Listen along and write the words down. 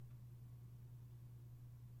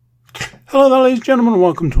Hello there, ladies and gentlemen, and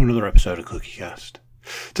welcome to another episode of CookieCast.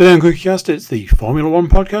 Today on CookieCast, it's the Formula One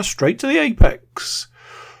podcast, straight to the apex.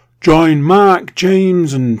 Join Mark,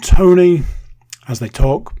 James, and Tony as they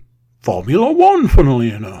talk Formula One, funnily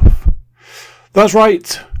enough. That's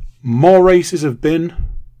right, more races have been,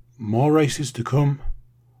 more races to come,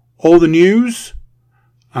 all the news,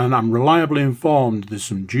 and I'm reliably informed there's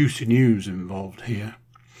some juicy news involved here.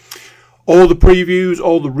 All the previews,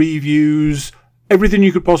 all the reviews, everything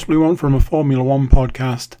you could possibly want from a Formula One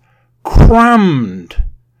podcast, crammed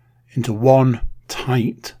into one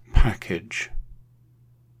tight package.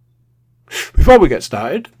 Before we get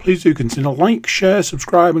started, please do consider like, share,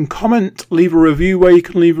 subscribe and comment. Leave a review where you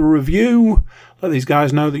can leave a review. Let these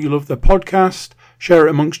guys know that you love their podcast. Share it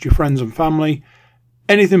amongst your friends and family.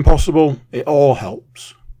 Anything possible, it all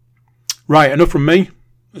helps. Right, enough from me.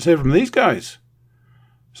 Let's hear from these guys.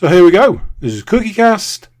 So here we go. This is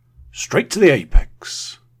CookieCast. Straight to the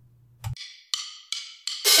apex.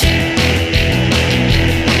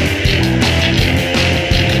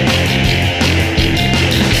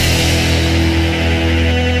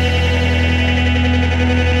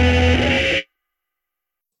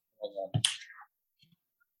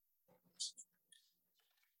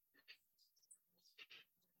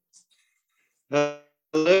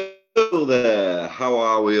 Hello there, how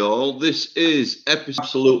are we all? This is episode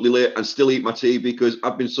absolutely late and still eat my tea because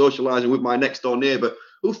I've been socialising with my next door neighbour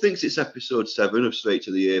who thinks it's episode 7 of Straight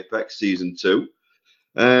to the Apex season 2.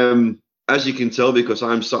 As you can tell, because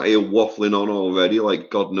I'm sat here waffling on already like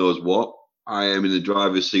God knows what, I am in the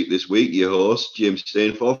driver's seat this week, your host, James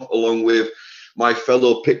Stainforth, along with my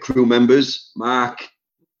fellow pit crew members, Mark,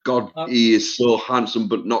 God, he is so handsome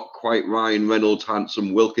but not quite Ryan Reynolds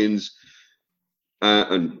handsome, Wilkins,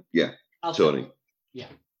 and yeah, Tony. Yeah.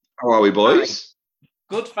 How are we, boys?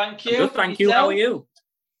 Good, thank you. Good, thank you. How are you?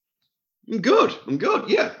 I'm good.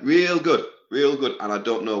 Yeah, real good. And I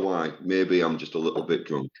don't know why. Maybe I'm just a little bit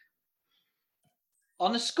drunk.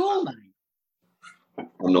 On a school night?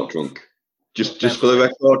 I'm not drunk. Just for the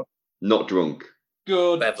record, not drunk.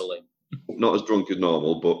 Good. Beverly. Not as drunk as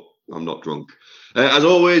normal, but I'm not drunk. As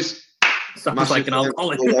always, sounds like an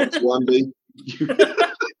alcoholic. To Andy.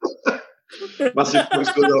 Massive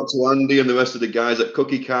thanks goes out to Andy and the rest of the guys at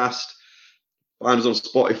CookieCast. Find us on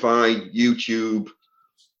Spotify, YouTube.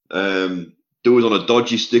 Do us on a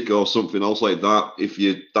dodgy stick or something else like that. If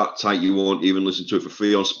you're that tight, you won't even listen to it for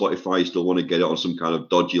free on Spotify. You still want to get it on some kind of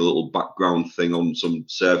dodgy little background thing on some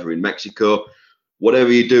server in Mexico.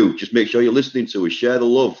 Whatever you do, just make sure you're listening to us. Share the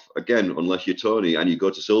love. Again, unless you're Tony and you go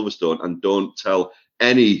to Silverstone, and don't tell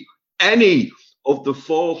any of the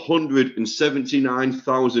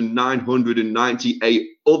 479,998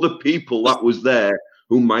 other people that was there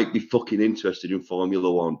who might be fucking interested in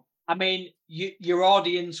Formula One. I mean, your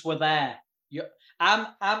audience were there. Andy,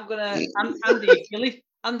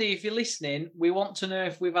 if you're listening, we want to know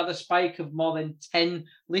if we've had a spike of more than 10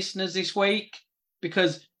 listeners this week,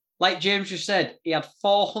 because, like James just said, he had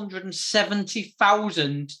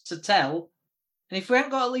 470,000 to tell, and if we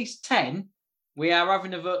haven't got at least 10, we are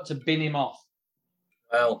having a vote to bin him off.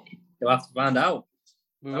 Well, you'll have to find out.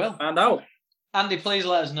 We will find out. Andy, please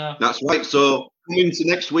let us know. That's right. So come into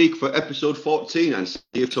next week for episode 14 and see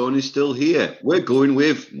if Tony's still here. We're going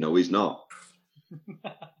with no, he's not.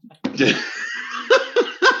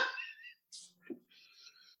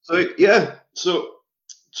 So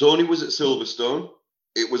Tony was at Silverstone.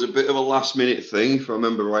 It was a bit of a last minute thing, if I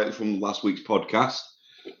remember rightly from last week's podcast.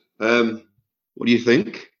 What do you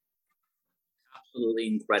think? Absolutely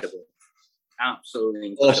incredible. Absolutely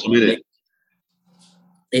incredible. Awesome, isn't it?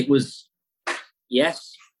 It was,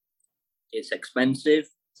 yes, it's expensive,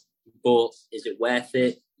 but is it worth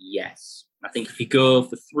it? Yes. I think if you go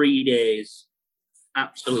for 3 days,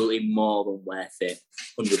 absolutely more than worth it,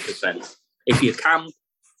 100%. If you camp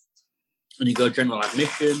and you go general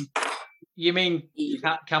admission, you mean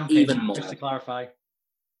camping? Even more. Just to clarify.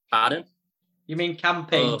 Pardon? You mean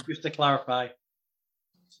camping? Just to clarify.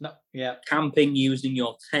 No, yeah. Camping using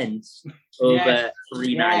your tent over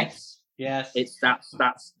 3 nights. Yes. That's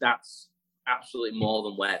absolutely more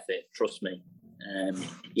than worth it. Trust me.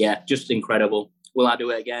 Yeah, just incredible. Will I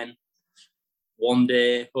do it again? One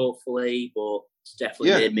day, hopefully, but it's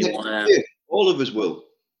definitely made me want to. Yeah, all of us will.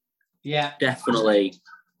 Yeah, definitely.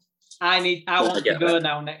 I want to go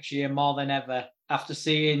now next year more than ever after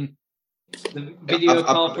seeing the video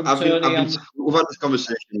call from Tony. We've had this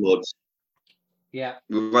conversation loads. Yeah.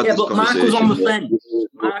 But Mark was on the fence.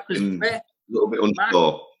 Mark was a little bit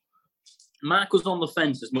unsure. Mark was on the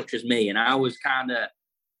fence as much as me, and I was kind of.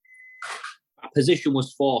 My position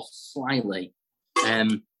was forced slightly,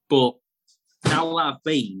 but now I've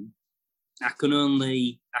been, I can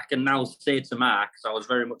only I can now say to Mark, because I was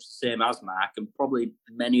very much the same as Mark, and probably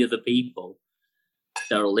many other people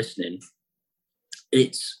that are listening,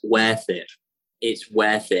 it's worth it. It's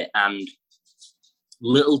worth it. And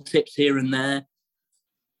little tips here and there,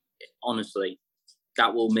 honestly,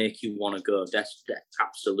 that will make you want to go. That's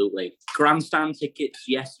absolutely. Grandstand tickets,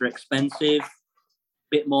 yes, they're expensive.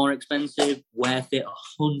 Bit more expensive. Worth it,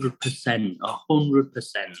 100%.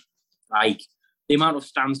 100%. Like, the amount of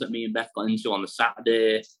stands that me and Beth got into on the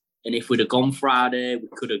Saturday, and if we'd have gone Friday, we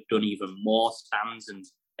could have done even more stands and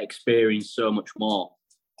experienced so much more.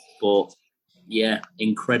 But, yeah,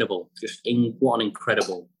 incredible. What an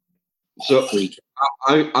incredible week.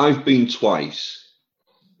 I've been twice.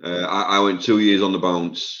 I went 2 years on the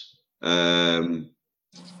bounce.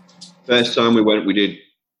 First time we went,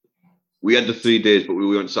 we had the 3 days, but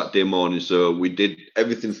we went Saturday morning, so we did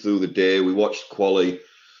everything through the day. We watched quali.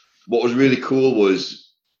 What was really cool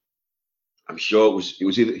was, I'm sure was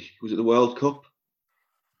it the World Cup?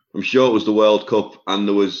 I'm sure it was the World Cup, and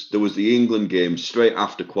there was the England game straight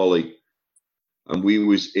after quali, and we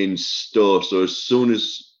was in Stowe. So as soon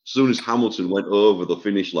as Hamilton went over the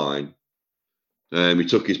finish line, he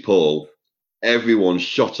took his pole. Everyone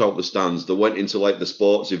shot out the stands. They went into like the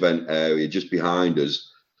sports event area just behind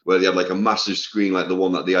us, where they had like a massive screen like the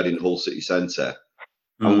one that they had in Hull City Centre.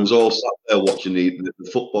 And we was all sat there watching the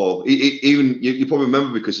football. Even you probably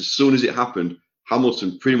remember, because as soon as it happened,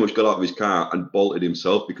 Hamilton pretty much got out of his car and bolted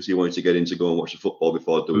himself because he wanted to get in to go and watch the football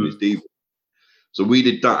before doing his debut. So we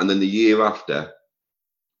did that, and then the year after,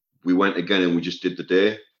 we went again and we just did the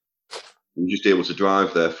day. We were just able to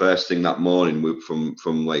drive there first thing that morning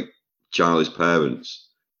from like Charlie's parents.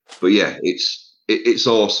 But yeah, it's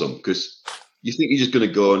awesome, because you think you're just going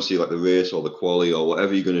to go and see like the race or the quali or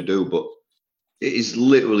whatever you're going to do, but it is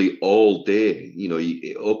literally all day. You know,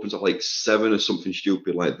 it opens at like 7 or something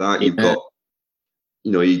stupid like that. You've got,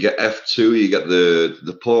 you know, you get F2, you get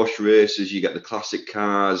the Porsche races, you get the classic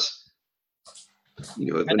cars,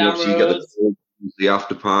 you know, and obviously you get the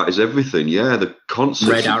after parties, everything. Yeah, the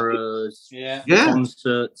concerts. Red Arrows. Yeah.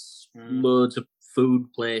 Concerts, loads of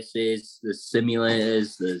food places, there's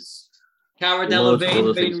simulators, there's Cara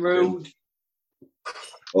Delevingne being rude.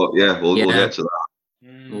 Oh, yeah, we'll get to that.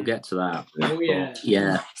 We'll get to that. Oh, yeah. But,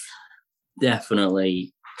 yeah,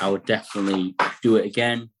 definitely. I would definitely do it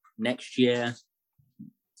again next year,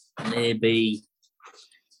 maybe.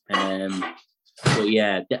 But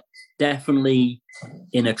yeah, definitely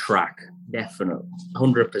in a track. Definitely,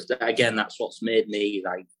 100%. Again, that's what's made me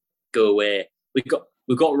like go away. We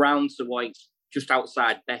got round to like just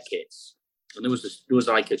outside Beckett's, and there was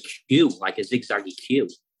like a queue, like a zigzaggy queue.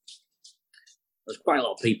 There's quite a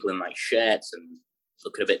lot of people in like shirts and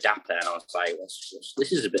looking a bit dapper, and I was like,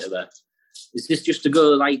 this is a bit of a, is this just to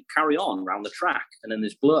go like carry on around the track? And then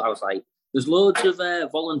I was like, there's loads of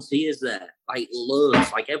volunteers there, like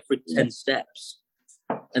loads, like every 10 steps,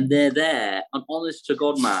 and they're there. And honest to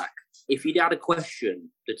God, Mark, if you'd had a question,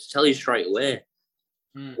 they'd tell you straight away,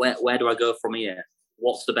 where do I go from here?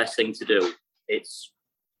 What's the best thing to do? It's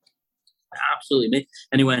absolutely me.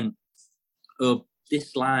 And he went, oh,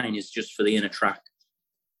 this line is just for the inner track.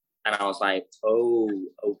 And I was like, oh,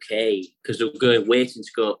 okay. Because they were waiting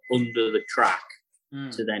to go under the track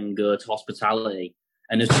to then go to hospitality.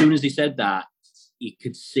 And as soon as he said that, you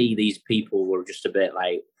could see these people were just a bit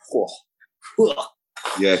like, whoa.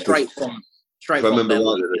 Yeah, straight from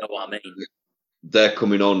Belgium, you know what I mean? They're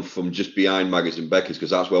coming on from just behind Magazine Beckett's,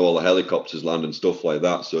 because that's where all the helicopters land and stuff like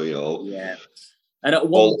that. So, you know. Yeah. And at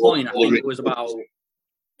one point, I think it was about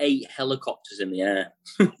 8 helicopters in the air.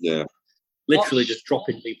 Yeah. Literally just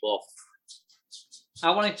dropping people off.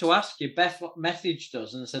 I wanted to ask you, Beth messaged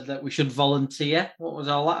us and said that we should volunteer. What was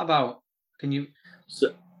all that about? Can you?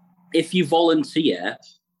 So, if you volunteer,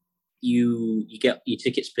 you get your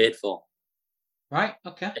tickets paid for. Right.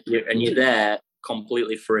 Okay. And you're there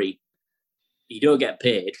completely free. You don't get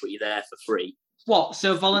paid, but you're there for free. What?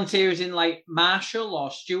 So volunteers in like marshal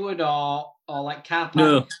or steward or like car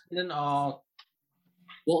park? No. Or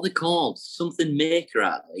what are they called? Something maker,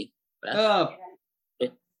 are they?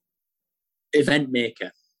 Event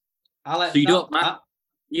maker. So you don't.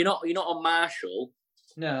 You're not a marshal.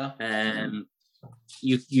 No.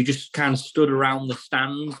 You just kind of stood around the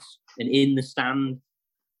stands and in the stand.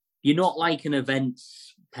 You're not like an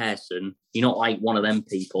events person. You're not like one of them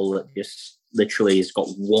people that just literally has got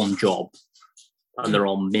one job and they're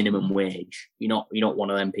on minimum wage. You're not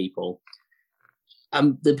one of them people.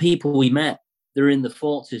 The people we met, they're in the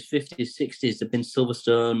 40s, 50s, 60s. They've been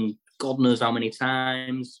Silverstone God knows how many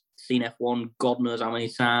times, seen F1 God knows how many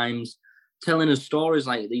times, telling us stories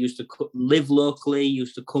like they used to live locally,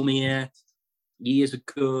 used to come here, years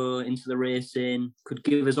ago into the racing, could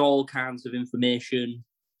give us all kinds of information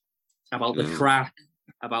about the track,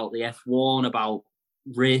 about the F1, about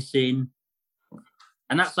racing.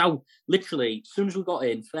 And that's how, literally, as soon as we got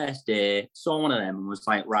in, first day, saw one of them and was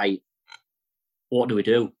like, right, what do we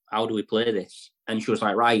do? How do we play this? And she was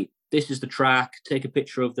like, right, this is the track. Take a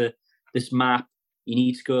picture of this map. You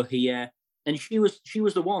need to go here. And she was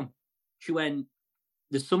the one. She went,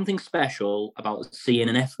 there's something special about seeing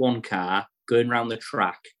an F1 car going around the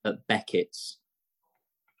track at Beckett's.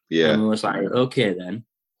 Yeah. And we was like, okay then.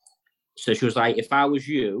 So she was like, if I was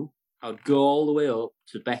you, I would go all the way up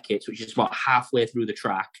to Beckett's, which is about halfway through the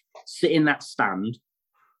track, sit in that stand,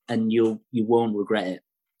 and you won't regret it.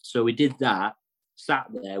 So we did that, sat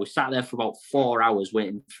there. We sat there for about 4 hours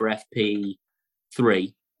waiting for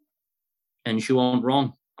FP3, and she wasn't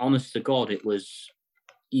wrong. Honest to God, it was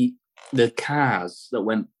the cars that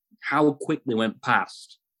went, how quick they went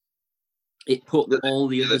past. It put all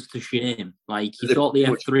the others to shame. Like, you thought the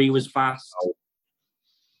F3 was fast.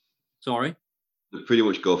 Sorry? They pretty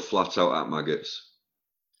much go flat out at maggots.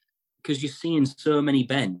 Because you're seeing so many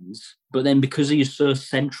bends, but then because you're so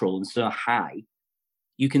central and so high,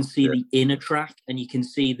 you can see the inner track and you can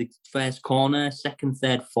see the first corner, second,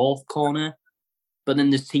 third, fourth corner. But then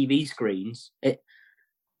there's TV screens.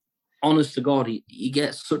 Honest to God, you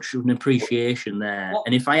get such an appreciation there.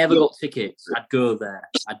 And if I ever got tickets, I'd go there.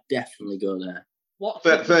 I'd definitely go there.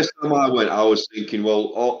 First time I went, I was thinking, well,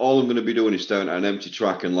 all I'm going to be doing is staring at an empty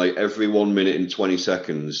track, and like every 1 minute and 20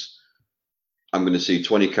 seconds, I'm going to see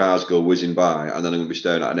 20 cars go whizzing by, and then I'm going to be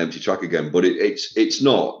staring at an empty track again. But it's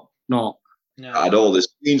not. No. At all.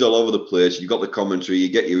 There's screens all over the place. You've got the commentary, you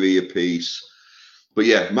get your earpiece. But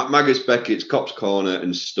yeah, Maggots, Beckett's, Cops Corner,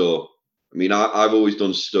 and Stowe. I mean, I've always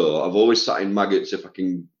done Stowe. I've always sat in Maggots if I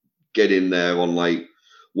can get in there on like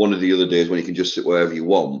one of the other days when you can just sit wherever you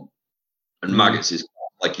want. And Maggots is,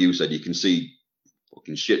 like you said, you can see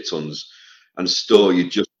fucking shit tons. And Stowe, you're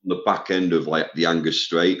just on the back end of like the Angus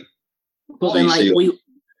Strait. But then, like,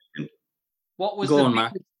 what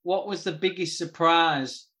was the biggest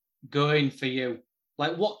surprise going for you?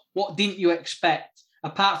 Like, what didn't you expect?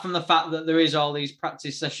 Apart from the fact that there is all these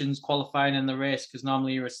practice sessions qualifying in the race, because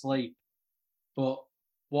normally you're asleep. But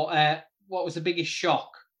what was the biggest shock?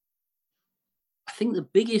 I think the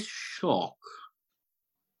biggest shock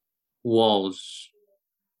was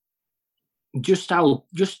just how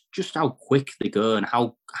quick they go and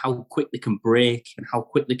how quick they can brake and how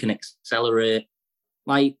quick they can accelerate.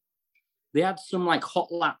 Like, they had some like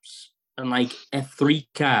hot laps and like F3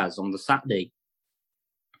 cars on the Saturday,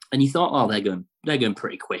 and you thought, oh, they're going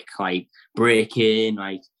pretty quick, like braking,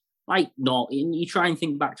 like not. You try and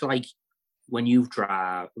think back to like when you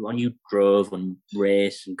drove and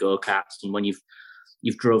race and go-karts, and when you've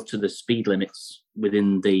drove to the speed limits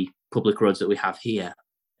within the public roads that we have here.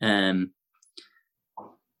 And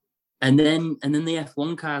then the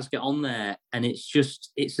F1 cars get on there, and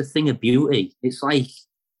it's a thing of beauty. It's like,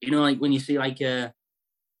 you know, like when you see like a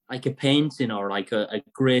painting or like a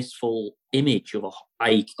graceful image of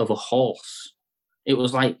a horse.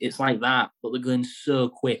 It's like that, but they're going so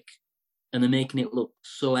quick, and they're making it look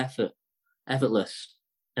so effortless,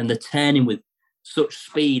 and they're turning with such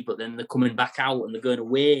speed, but then they're coming back out and they're going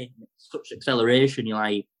away. Such acceleration. You're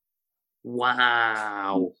like,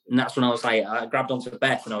 wow. And that's when I was like, I grabbed onto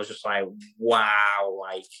Beth and I was just like, wow,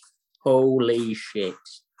 like, holy shit.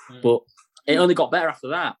 But it only got better after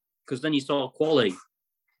that, because then you saw quali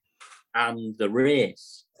and the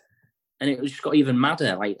race, and it just got even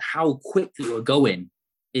madder, like how quick they were going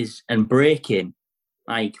and braking,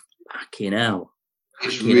 like, fucking hell.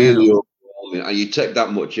 It's really overwhelming, and you take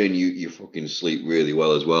that much in, you fucking sleep really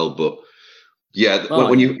well as well. But yeah,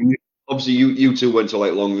 when you obviously you two went to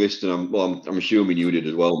like Long Vista, and I'm assuming you did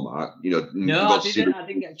as well, Mark. You know, no, I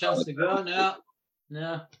didn't get a chance to go.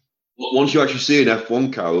 No. Once you actually see an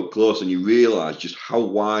F1 car up close, and you realise just how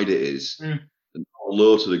wide it is and how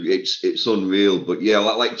low to it's unreal. But yeah,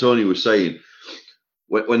 like Tony was saying,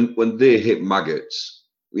 when they hit maggots.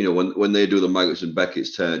 You know, when they do the Maggots and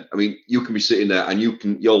Beckett's turn, I mean, you can be sitting there and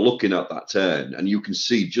you're looking at that turn and you can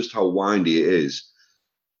see just how windy it is.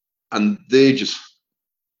 And it's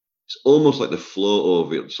almost like the float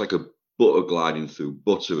over it. It's like a butter gliding through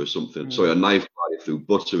butter or something. Sorry, a knife gliding through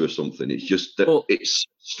butter or something. It's just that it's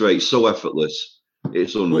straight, so effortless.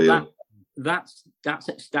 It's unreal. That's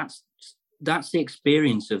the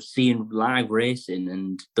experience of seeing live racing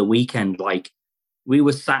and the weekend. Like, we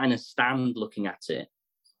were sat in a stand looking at it.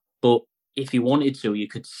 But if you wanted to, you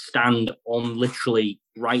could stand on literally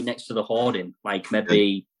right next to the hoarding, like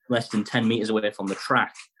maybe less than 10 metres away from the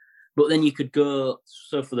track. But then you could go,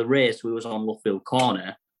 so for the race, we was on Luffield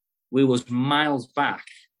Corner, we was miles back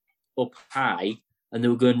up high, and they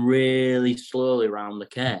were going really slowly around the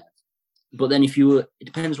curve. But then it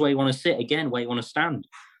depends where you want to sit again, where you want to stand.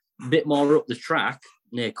 A bit more up the track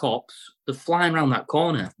near Cops, they're flying around that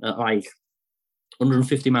corner at like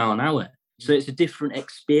 150 mile an hour. So it's a different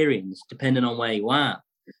experience depending on where you are.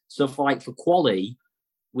 So for quali,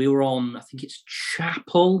 we were on, I think it's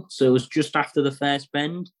Chapel, so it was just after the first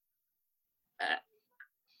bend.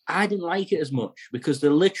 I didn't like it as much because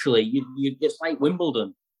they're literally, it's like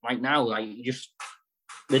Wimbledon right now.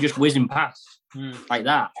 They're just whizzing past like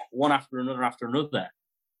that, one after another.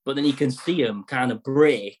 But then you can see them kind of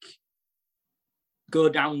brake, go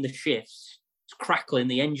down the shifts, it's crackling,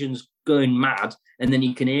 the engine's going mad, and then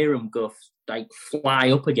you can hear them go fly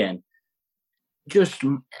up again. Just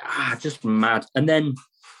mad. And then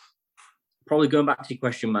probably going back to your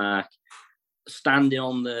question, Mark, standing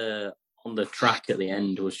on the track at the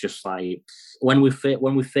end was just like when we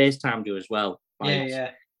FaceTimed you as well.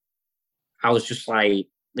 Yeah. I was just like,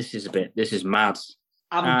 this is mad.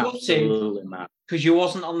 I'm gutted because you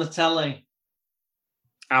wasn't on the telly.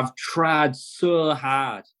 I've tried so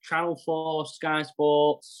hard. Channel 4, Sky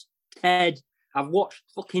Sports, Ted. I've watched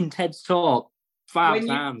fucking Ted's talk 5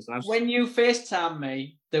 times. When you FaceTimed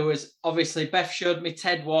me, there was obviously Beth showed me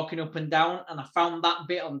Ted walking up and down, and I found that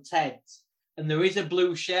bit on Ted's, and there is a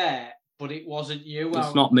blue shirt, but it wasn't you.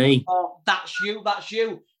 It's not me. Oh, that's you,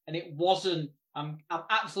 and it wasn't. I'm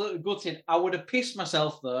absolutely gutted. I would have pissed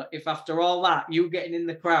myself though if after all that, you getting in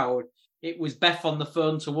the crowd, it was Beth on the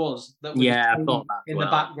phone to us that was I thought that in the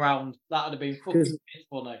background. That would have been fucking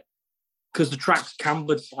funny. Because the track's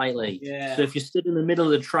cambered slightly. Yeah. So if you stood in the middle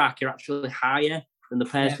of the track, you're actually higher than the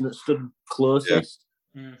person that stood closest.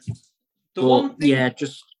 Yeah.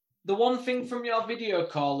 The one thing from your video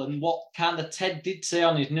call and what kind of Ted did say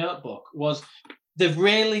on his notebook was they've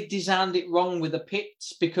really designed it wrong with the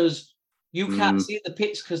pits because you can't see the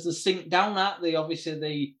pits because they sink down, aren't they?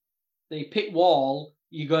 Obviously, the pit wall,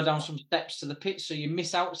 you go down some steps to the pit, so you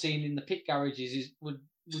miss out seeing in the pit garages. Would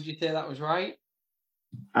you say that was right?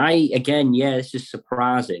 This is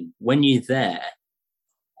surprising. When you're there,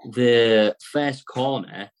 the first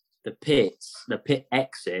corner, the pit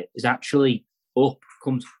exit is actually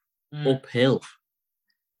comes uphill.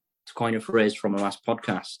 To coin a phrase from the last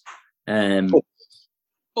podcast.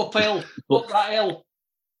 Uphill, up that hill.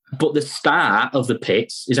 But the start of the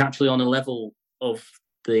pits is actually on a level of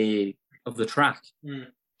the track.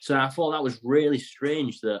 So I thought that was really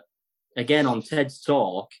strange that, again, on Ted's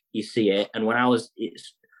talk, you see it. And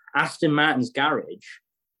it's Aston Martin's garage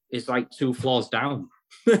is like 2 floors down.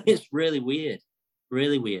 It's really weird.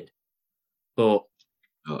 Really weird. But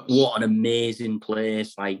what an amazing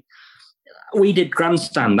place. Like, we did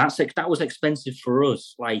grandstand. That was expensive for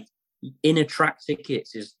us. Like, inner track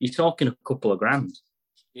tickets, you're talking a couple of grand.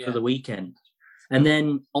 For the weekend. And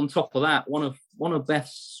then on top of that, one of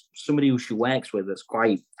Beth's, somebody who she works with that's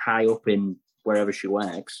quite high up in wherever she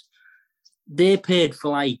works, they paid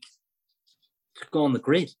for to go on the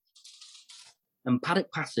grid and paddock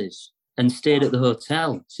passes and stayed at the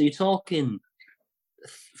hotel. So you're talking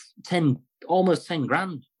almost 10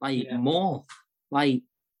 grand, more.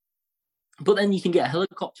 But then you can get a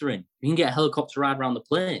helicopter in. You can get a helicopter ride around the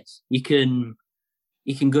place. You can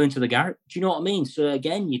go into the garage. Do you know what I mean? So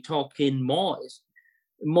again, you're talking more. It's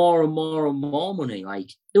more and more and more money.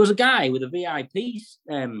 There was a guy with a VIP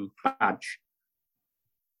badge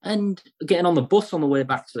and getting on the bus on the way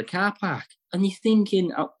back to the car park. And you're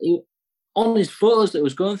thinking, on his photos that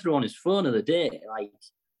was going through on his phone of the day,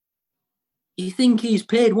 you think he's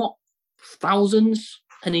paid, what, thousands?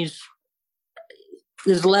 And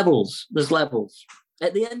there's levels.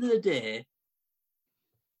 At the end of the day,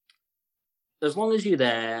 as long as you're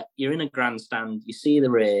there, you're in a grandstand, you see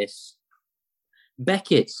the race.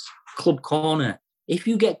 Beckett's Club Corner. If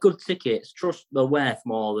you get good tickets, trust they're worth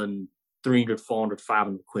more than 300, 400,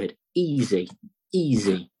 500 quid. Easy.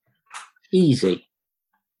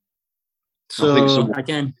 So,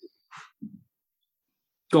 again,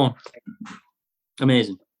 go on.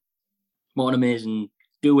 Amazing. What an amazing.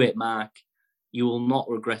 Do it, Mark. You will not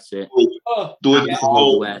regret it. Do it.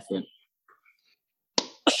 Absolutely worth it.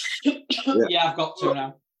 Yeah, I've got to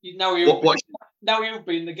now. Now you've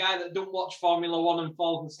been the guy that don't watch Formula One and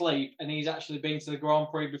falls asleep, and he's actually been to the Grand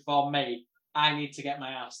Prix before me. I need to get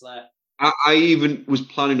my ass there. I even was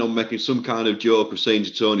planning on making some kind of joke of saying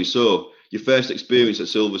to Tony, so your first experience at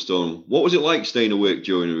Silverstone, what was it like staying awake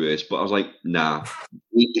during a race? But I was like, nah.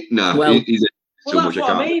 Well, that's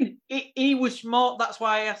what I mean. He was more. That's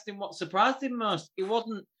why I asked him what surprised him most. He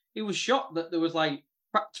was shocked that there was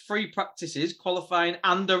 3 practices, qualifying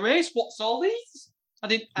and a race. What's all these? I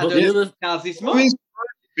don't know cars this much.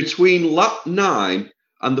 between lap 9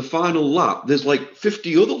 and the final lap, there's like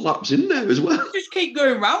 50 other laps in there as well. Just keep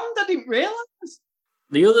going round. I didn't realise.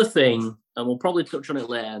 The other thing, and we'll probably touch on it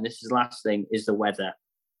later, and this is the last thing, is the weather.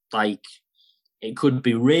 Like, it could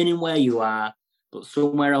be raining where you are, but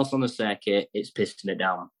somewhere else on the circuit, it's pissing it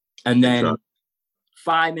down. And then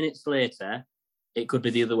 5 minutes later, it could be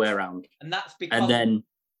the other way around. And that's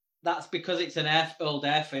because it's an old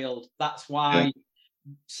airfield. That's why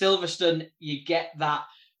Silverstone, you get that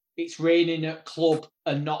it's raining at club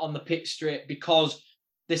and not on the pit straight, because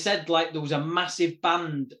they said like there was a massive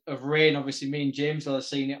band of rain. Obviously, me and James will have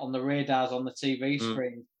seen it on the radars on the TV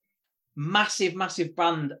screen. Massive, massive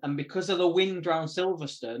band. And because of the wind around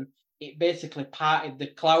Silverstone, it basically parted the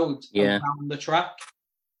clouds around the track.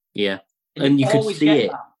 Yeah. And you could see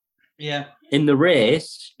it. That. Yeah. In the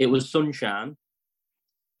race, it was sunshine.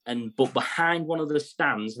 But behind one of the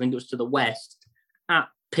stands, I think it was to the west, at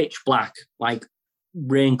pitch black, like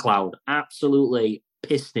rain cloud, absolutely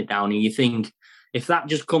pissing it down. And you think, if that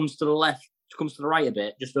just comes to the left, comes to the right a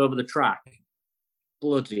bit, just over the track,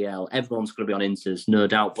 bloody hell, everyone's going to be on inters, no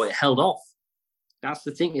doubt. But it held off. That's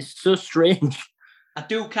the thing. It's so strange. I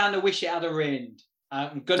do kind of wish it had rained. I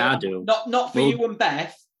do. Not for you and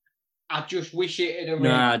Beth. I just wish it had rained.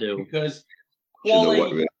 No, I do. Because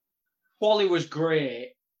quali was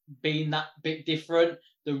great, being that bit different.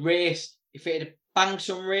 The race, if it had banged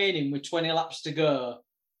some rain in with 20 laps to go,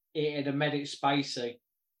 it would have made it spicy.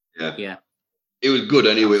 Yeah. It was good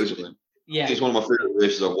anyway. It's one of my favourite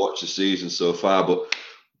races I've watched this season so far, but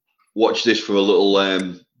watch this for a little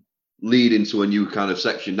lead into a new kind of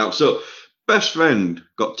section. Now, so best friend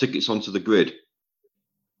got tickets onto the grid.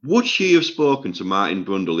 Would she have spoken to Martin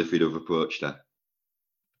Brundle if he'd have approached her?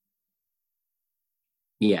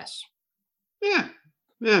 Yes.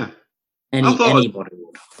 Yeah. Anybody would.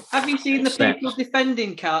 Have you seen the people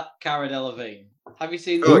defending Cara Delevingne? Have you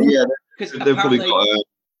seen? Oh, yeah. Because they've probably got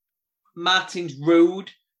Martin's rude.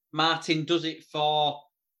 Martin does it for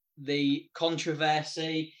the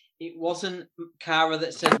controversy. It wasn't Cara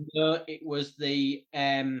that said no. It was the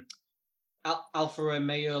Alfa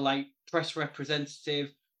Romeo press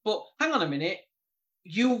representative. But hang on a minute,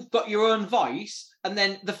 you've got your own voice, and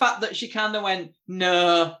then the fact that she kind of went,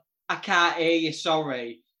 "No, I can't hear you.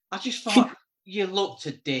 Sorry." I just thought you looked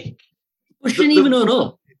a dick. But she didn't even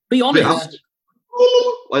know. Be honest.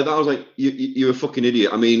 Like that, I was like, you're a fucking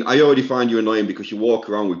idiot. I mean, I already find you annoying because you walk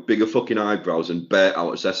around with bigger fucking eyebrows and bare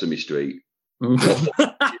out at Sesame Street. American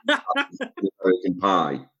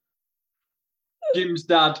Pie. Jim's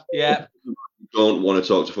dad, yeah. Don't want to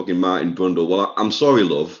talk to fucking Martin Brundle. Well, I'm sorry,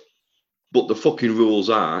 love, but the fucking rules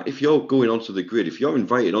are, if you're going onto the grid, if you're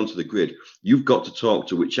invited onto the grid, you've got to talk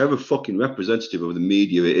to whichever fucking representative of the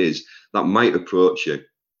media it is that might approach you.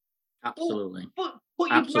 Absolutely. But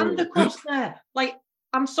you brand across there. Like,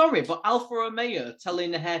 I'm sorry, but Alfa Romeo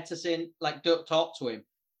telling her to say, like, don't talk to him.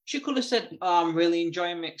 She could have said, "Oh, I'm really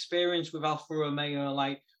enjoying my experience with Alfa Romeo.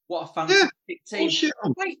 Like, what a fantastic team."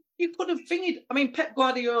 Like, you could have fingered. I mean, Pep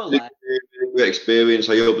Guardiola. Great experience.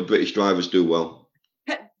 I hope the British drivers do well.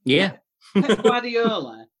 Pep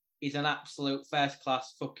Guardiola is an absolute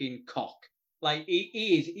first-class fucking cock. Like,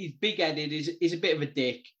 he is. He's big-headed. He's a bit of a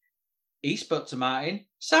dick. He spoke to Martin.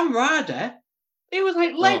 Sam Ryder, he was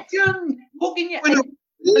like, legend, hugging you. And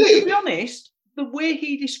to be honest, the way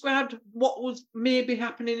he described what was maybe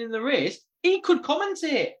happening in the race, he could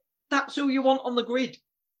commentate. That's who you want on the grid.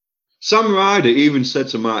 Sam Ryder even said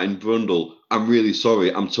to Martin Brundle, "I'm really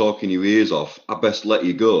sorry, I'm talking your ears off. I best let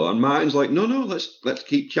you go." And Martin's like, no, let's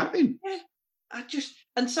keep chatting. Yeah,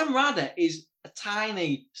 and Sam Ryder is a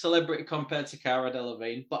tiny celebrity compared to Cara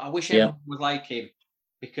Delevingne, but I wish everyone was like him,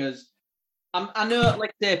 because I know,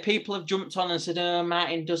 like, people have jumped on and said, "Oh,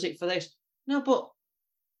 Martin does it for this." No, but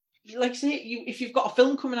like, say, if you've got a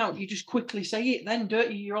film coming out, you just quickly say it. Then,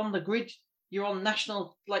 don't you? You're on the grid. You're on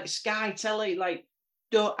national, like, Sky Telly. Like,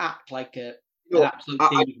 don't act like an absolute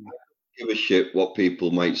diva. I don't give a shit what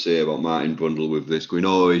people might say about Martin Brundle with this, going,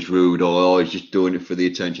 "Oh, he's rude," or "Oh, he's just doing it for the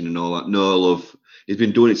attention," and all that. No, love. He's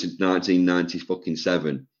been doing it since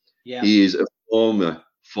 1997. Yeah. He is a former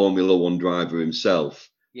Formula One driver himself.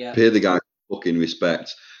 Yeah. Pay the guy fucking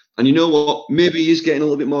respect. And you know what? Maybe he's getting a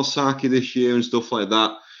little bit more sarky this year and stuff like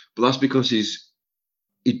that. But that's because he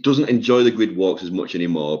doesn't enjoy the grid walks as much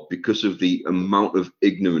anymore because of the amount of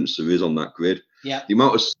ignorance there is on that grid. Yeah. The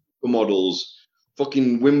amount of supermodels,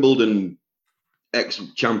 fucking Wimbledon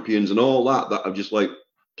ex-champions and all that have just, like,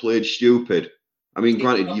 played stupid. I mean,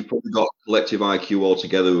 granted, you've probably got collective IQ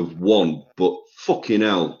altogether of one, but fucking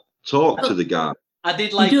hell, talk to the guy. I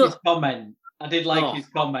did like his comment. Like,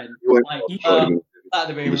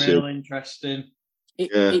 that'd have been real interesting.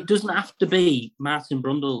 It doesn't have to be Martin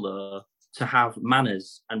Brundle, though, to have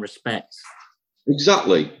manners and respect.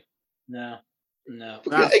 Exactly. No.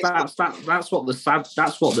 That's what I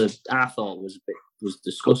thought was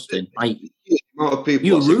disgusting. Like, The amount of people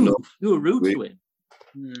you were that's rude. ignored. You were rude to him.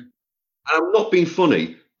 Mm. I'm not being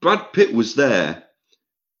funny. Brad Pitt was there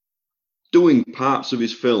doing parts of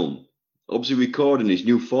his film, obviously recording his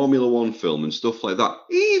new Formula One film and stuff like that.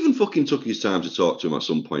 He even fucking took his time to talk to him at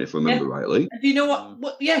some point, if I remember rightly. And do you know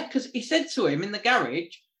what? Yeah, because he said to him in the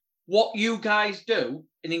garage, "What you guys do,"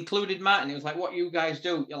 and included Martin. He was like, "What you guys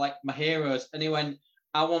do? You're like my heroes." And he went,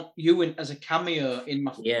 "I want you in as a cameo in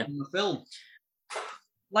my film."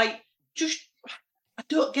 Like, just I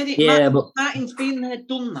don't get it. Yeah, Martin's been there,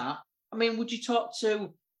 done that. I mean, would you talk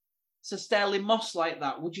to Sir Sterling Moss like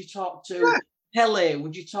that? Would you talk to Pele?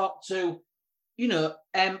 Would you talk to,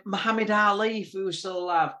 Muhammad Ali if he was still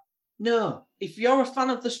alive? No. If you're a fan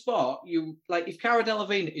of the sport, if Cara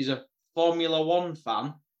Delevingne is a Formula One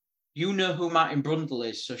fan, you know who Martin Brundle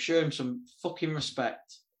is, so show him some fucking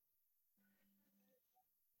respect.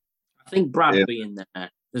 I think Brad being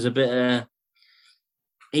there, there's a bit of...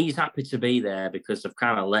 He's happy to be there because I've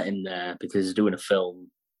kind of let him there because he's doing a film.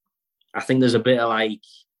 I think there's a bit of like,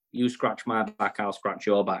 you scratch my back, I'll scratch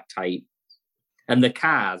your back type. And the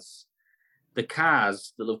cars that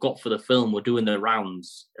they've got for the film were doing their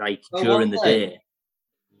rounds during the day.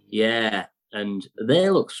 Yeah, and they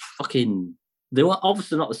look fucking... They were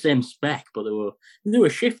obviously not the same spec, but they were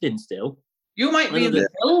shifting still. You might be in the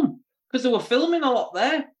film because they were filming a lot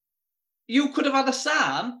there. You could have had a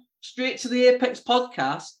SAM straight to the Apex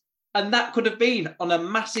podcast, and that could have been on a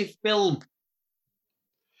massive film.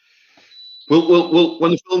 Well,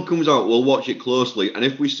 when the film comes out, we'll watch it closely, and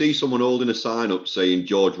if we see someone holding a sign up saying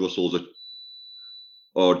George Russell looks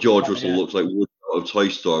like Woody out of Toy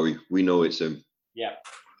Story, we know it's him. Yeah,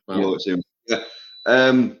 we know it's him. Yeah.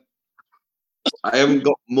 I haven't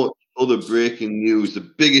got much other breaking news. The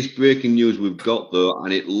biggest breaking news we've got, though,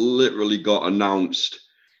 and it literally got announced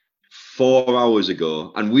 4 hours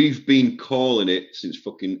ago, and we've been calling it since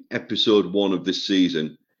fucking episode 1 of this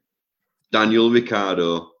season. Daniel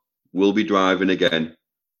Ricciardo will be driving again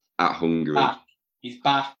at Hungary. He's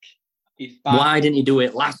back. Why didn't he do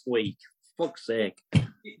it last week? Fuck's sake. Do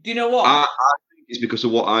you know what? I think it's because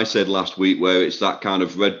of what I said last week, where it's that kind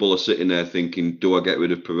of Red Bull are sitting there thinking, do I get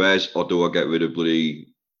rid of Perez or do I get rid of bloody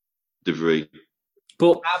De Vries?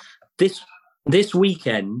 But this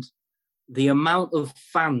weekend, the amount of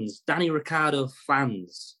fans, Danny Ricciardo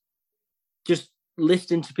fans, just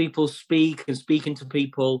listening to people speak and speaking to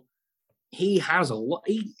people, he has a lot.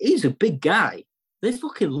 He's a big guy. They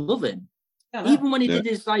fucking love him. Yeah, even when he did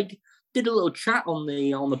his did a little chat on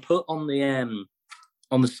the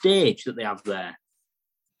stage that they have there,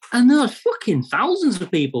 and there's fucking thousands of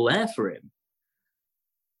people there for him.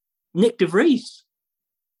 Nick De Vries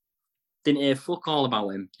didn't hear fuck all about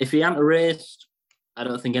him. If he hadn't raced, I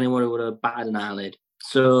don't think anyone would have batted an eyelid.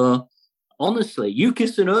 So, honestly, Yuki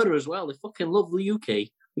Tsunoda as well. They fucking love the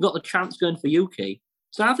Yuki. We got the chance going for Yuki.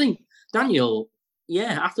 So I think Daniel,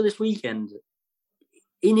 after this weekend,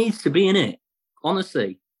 he needs to be in it,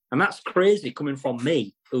 honestly. And that's crazy coming from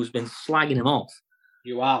me, who's been slagging him off.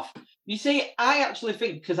 You have. You see, I actually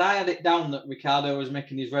think, because I had it down that Ricciardo was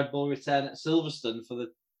making his Red Bull return at Silverstone for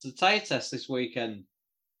the tyre test this weekend.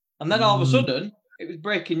 And then all of a sudden, it was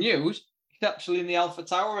breaking news. He's actually in the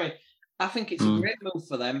AlphaTauri. I think it's a great move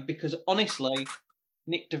for them because, honestly,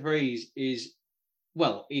 Nick De Vries he's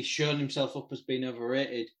shown himself up as being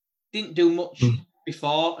overrated. Didn't do much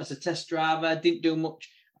before as a test driver. Didn't do much.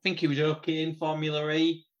 I think he was okay in Formula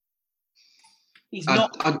E. He's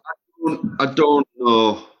not. I don't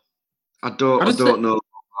know. I don't know about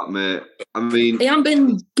that, mate. I mean, he hasn't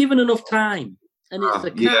been given enough time, and it's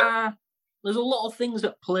a car. Yeah. There's a lot of things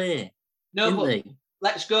at play. No, but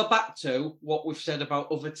let's go back to what we've said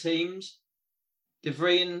about other teams. De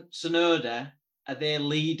Vries and Tsunoda, are they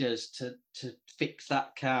leaders to fix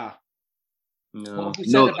that car? No. What have we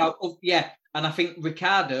said about... and I think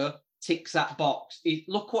Ricciardo ticks that box.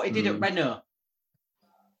 Look what he did at Renault.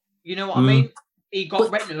 You know what I mean? He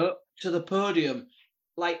got Renault to the podium.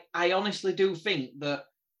 I honestly do think that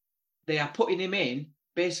they are putting him in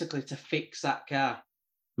basically to fix that car.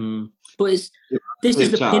 But this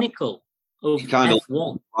is the pinnacle of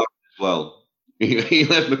F1. As well. He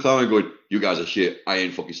left McLaren going, you guys are shit. I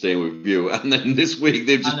ain't fucking staying with you. And then this week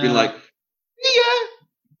they've just been like, yeah.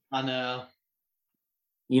 I know.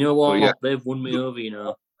 You know what? Yeah. They've won me over,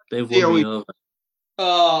 They've won me over.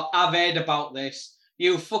 Oh, I've heard about this.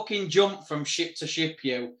 You fucking jump from ship to ship,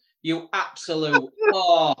 you. You absolute...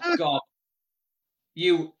 oh, God.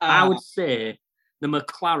 You are... I would say the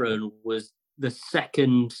McLaren was the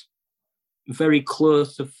second very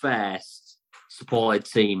close to first supported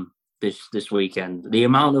team this weekend. The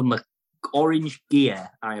amount of orange gear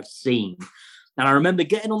I have seen. And I remember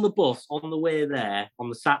getting on the bus on the way there on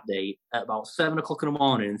the Saturday at about 7 o'clock in the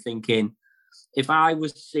morning and thinking, if I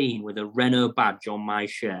was seen with a Renault badge on my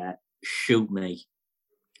shirt, shoot me.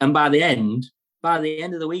 And by the end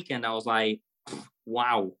of the weekend, I was like,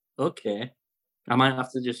 wow, okay. I might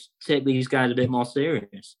have to just take these guys a bit more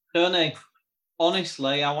serious. Tony,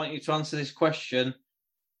 honestly, I want you to answer this question.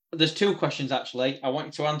 There's 2 questions, actually. I want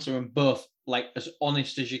you to answer them both, like, as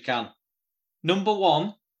honest as you can. Number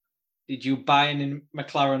 1, did you buy any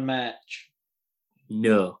McLaren merch?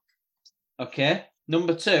 No. Okay.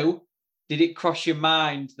 Number 2, did it cross your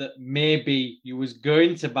mind that maybe you was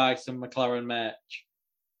going to buy some McLaren merch?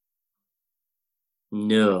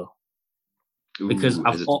 No. Because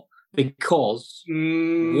one,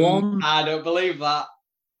 I don't believe that.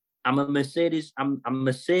 I'm a Mercedes. I'm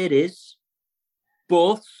Mercedes.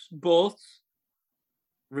 Both.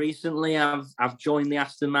 Recently, I've joined the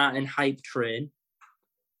Aston Martin hype train.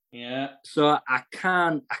 Yeah. So I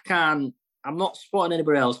can't. I'm not supporting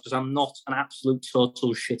anybody else because I'm not an absolute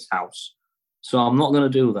total shithouse. So I'm not going to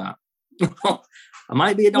do that. I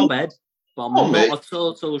might be a knobhead, but I'm not a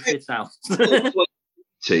total shithouse.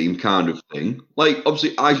 Team kind of thing. Like,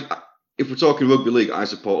 obviously, if we're talking rugby league, I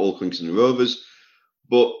support all Kingston Rovers,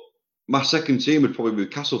 but my second team would probably be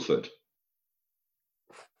Castleford.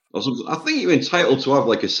 Or something. I think you're entitled to have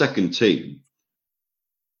like a second team.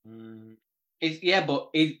 Yeah, but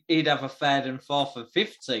he'd have a third and fourth and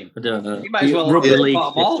fifth team. I don't know. You might as well rugby league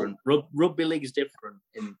is different. Rugby league is different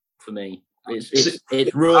for me.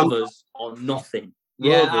 It's Rovers or nothing.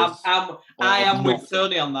 Yeah, I am with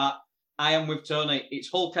Tony on that. I am with Tony. It's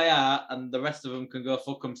Hull KR and the rest of them can go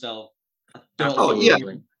fuck themselves.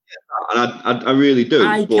 Absolutely. And I really do.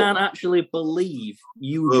 I can't actually believe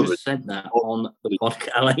you just said that on the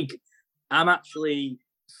podcast. Like, I'm actually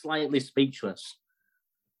slightly speechless.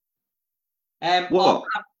 What?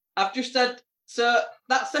 I've just said, so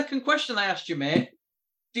that second question I asked you, mate,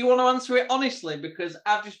 do you want to answer it honestly? Because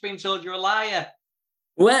I've just been told you're a liar.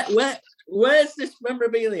 Where's this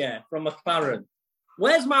memorabilia from McLaren?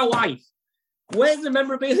 Where's my wife? Where's the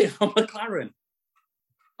memorabilia from McLaren?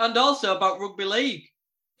 And also about rugby league.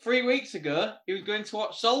 3 weeks ago, he was going to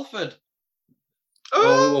watch Salford. We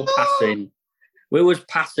were passing. We was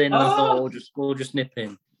passing, and I thought we'll just nip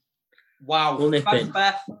in. Wow. We'll nip Thanks, in.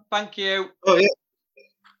 Beth. Thank you. Oh, yeah.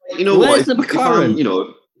 You know Where's what? the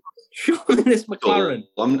McLaren? Surely this McLaren.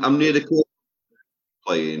 I'm near the court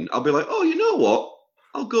playing. I'll be like, oh, you know what?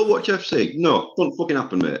 I'll go watch FC. No, won't fucking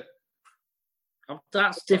happen, mate.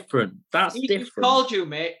 That's different. He just called you,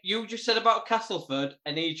 mate. You just said about Castleford,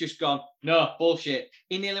 and he's just gone, no, bullshit.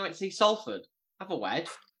 He nearly went to see Salford. Have a word.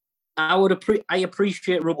 I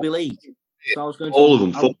appreciate rugby league. So I was going to all of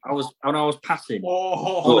them. I was passing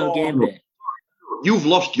on a game day. You've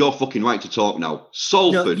lost your fucking right to talk now.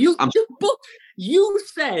 Salford. No, but you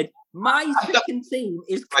said my second team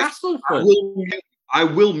is Castleford. I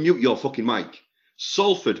will mute your fucking mic.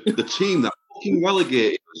 Salford, the team that fucking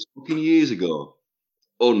relegated us fucking years ago.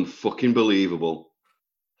 Unfucking believable.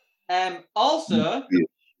 Also,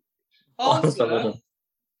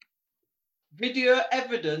 video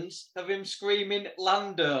evidence of him screaming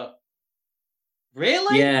Lando.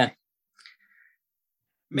 Really? Yeah.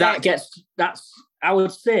 Mate, I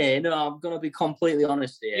would say, no, I'm going to be completely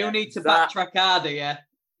honest here. You need to backtrack harder, yeah?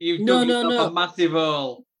 You've done a massive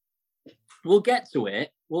hole. We'll get to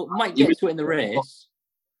it. Might get to it in the race.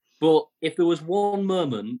 But if there was one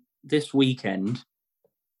moment this weekend...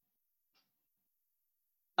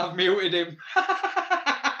 I've muted him.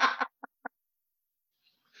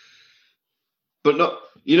 But no,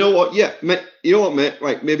 you know what? Yeah, mate, you know what, mate?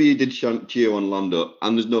 Right, maybe you did cheer on Lando,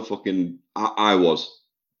 and there's no fucking... I was.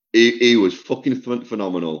 He was fucking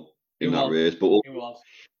phenomenal in that race. But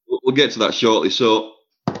we'll get to that shortly. So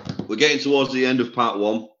we're getting towards the end of part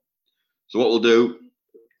 1. So what we'll do,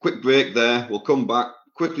 quick break there. We'll come back,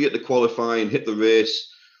 quickly at the qualifying, hit the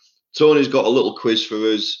race. Tony's got a little quiz for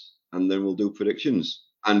us, and then we'll do predictions.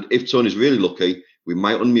 And if Tony's really lucky, we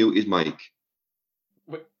might unmute his mic.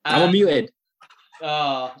 I'm unmuted.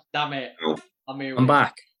 Oh, damn it. I'm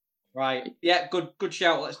back. Right. Yeah, good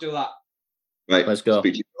shout. Let's do that. Right. Let's go.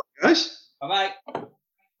 Speak to you guys. Bye-bye.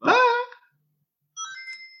 Bye.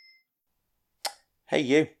 Hey,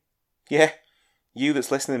 you. Yeah, you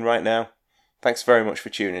that's listening right now. Thanks very much for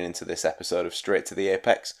tuning into this episode of Straight to the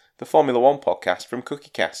Apex, the Formula 1 podcast from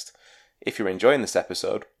CookieCast. If you're enjoying this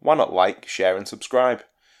episode, why not like, share and subscribe?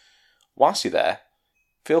 Whilst you're there,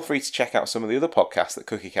 feel free to check out some of the other podcasts that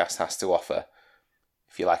CookieCast has to offer.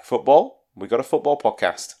 If you like football, we got a football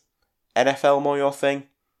podcast. NFL more your thing?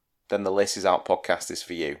 Then the Laces Out podcast is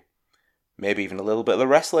for you. Maybe even a little bit of the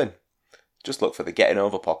wrestling. Just look for the Getting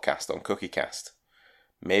Over podcast on CookieCast.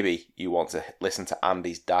 Maybe you want to listen to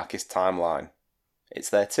Andy's Darkest Timeline. It's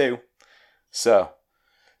there too. So,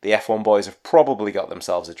 the F1 boys have probably got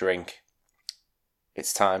themselves a drink.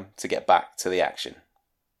 It's time to get back to the action.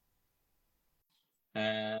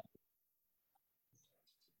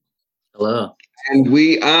 Hello. And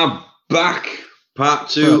we are back. Part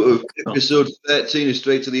 2 of episode 13 of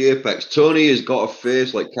Straight to the Apex. Tony has got a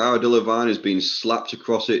face like Cara Delevingne has been slapped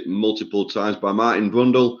across it multiple times by Martin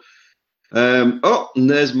Brundle. And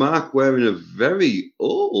there's Mark wearing a very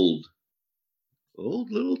old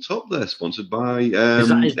little top there, sponsored by Is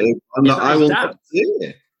that his dad?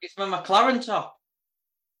 It's my McLaren top.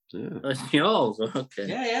 Yeah. That's yours. Okay.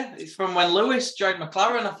 Yeah. It's from when Lewis joined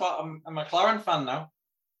McLaren. I thought I'm a McLaren fan now.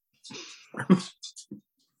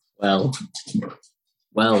 Well.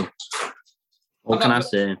 What can I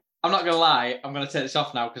say? I'm not gonna lie. I'm gonna take this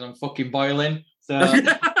off now because I'm fucking boiling. So.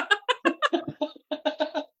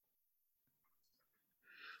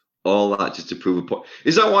 All that just to prove a point.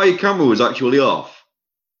 Is that why your camera was actually off?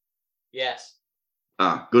 Yes.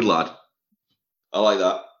 Ah, good lad. I like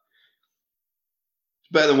that.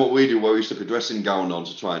 It's better than what we do, where we stuck a dressing gown on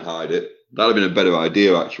to try and hide it. That'd have been a better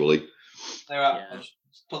idea, actually. There,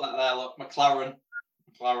 just put that there. Look, McLaren.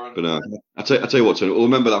 But no, I tell you what, Tony, we'll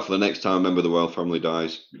remember that for the next time. Remember the royal family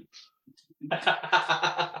dies.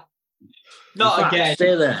 Not again.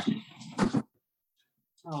 Stay there.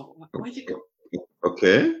 Oh, where'd it go?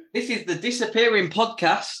 Okay. This is the disappearing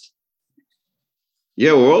podcast.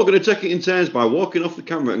 Yeah, we're all going to take it in turns by walking off the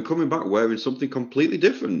camera and coming back wearing something completely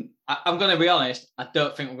different. I'm going to be honest. I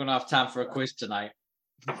don't think we're going to have time for a quiz tonight.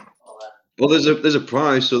 Well, there's a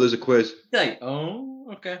prize, so there's a quiz.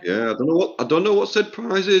 Oh, okay. Yeah, I don't know what said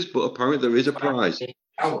prize is, but apparently there is a prize.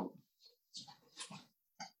 I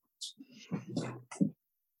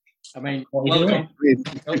mean,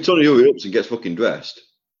 If Tony hurry up and gets fucking dressed.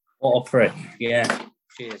 What a prick. Yeah.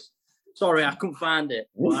 Cheers. Sorry, I couldn't find it.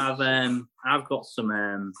 But I've got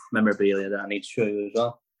some memorabilia that I need to show you as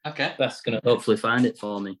well. Okay. Beth's going to hopefully find it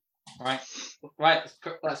for me. Right.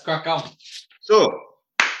 Let's crack on. So,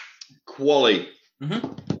 quali.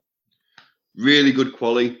 Mm-hmm. Really good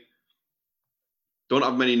quali. Don't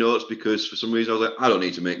have many notes because for some reason I was like, I don't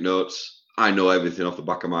need to make notes. I know everything off the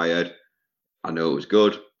back of my head. I know it was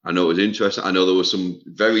good. I know it was interesting. I know there were some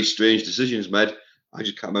very strange decisions made. I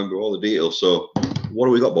just can't remember all the details. So, what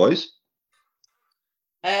do we got, boys?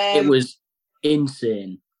 It was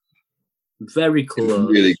insane. Very close.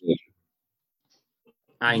 Really good.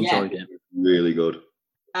 I enjoyed it. Really good.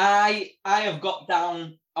 I have got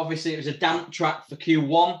down, obviously, it was a damp track for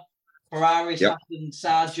Q1. Ferrari, and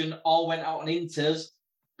Sargent all went out on Inters,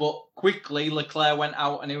 but quickly Leclerc went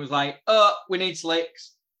out and he was like, we need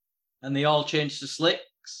slicks. And they all changed to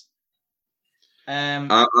slicks.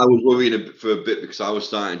 I was worrying for a bit because I was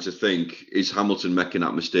starting to think, is Hamilton making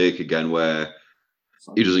that mistake again where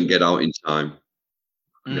he doesn't get out in time?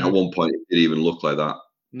 I mean, at one point, it didn't even look like that.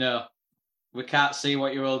 No, we can't see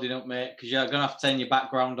what you're holding up, mate, because you're going to have to turn your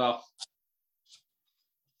background off.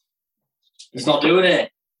 He's not doing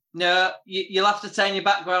it. No, you'll have to turn your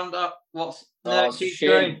background off. Keep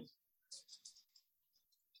going.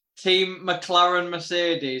 Team McLaren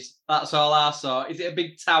Mercedes. That's all I saw. Is it a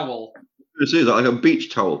big towel? It is like a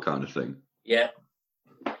beach towel kind of thing. Yeah.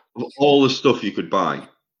 All the stuff you could buy.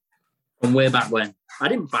 From way back when. I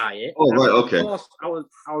didn't buy it. Oh, right, okay. Of course,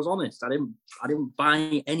 I was honest. I didn't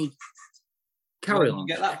buy any. Carry on. Where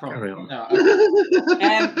did you get that from? Carry on.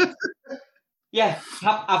 No. Yeah,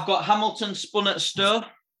 I've got Hamilton spun at Stowe.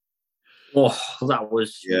 Oh, that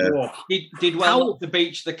was... Yeah. Oh. Did well to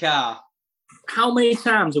beach the car. How many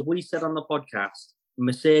times have we said on the podcast,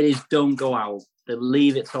 Mercedes don't go out, they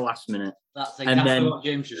leave it to last minute? That's exactly what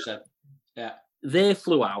James just said. Yeah. They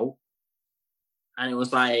flew out, and it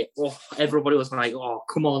was like, everybody was like,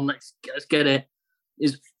 come on, let's get it.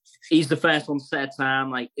 He's the first one to set a time,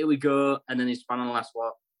 like, here we go, and then he spun on the last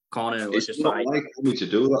corner. It was it's just not like me to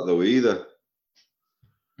do that, though, either.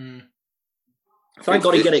 Thank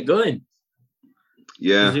God he get it going.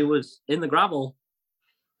 Yeah. Because he was in the gravel.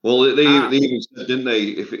 Well, they even said, didn't they?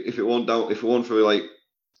 If it weren't for like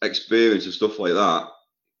experience and stuff like that,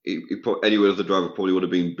 any other driver probably would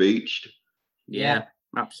have been beached. Yeah,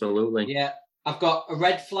 absolutely. Yeah, I've got a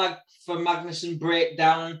red flag for Magnussen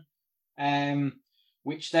breakdown,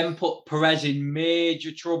 which then put Perez in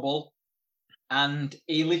major trouble, and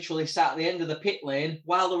he literally sat at the end of the pit lane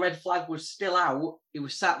while the red flag was still out. He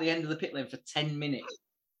was sat at the end of the pit lane for 10 minutes.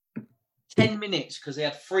 10 minutes because they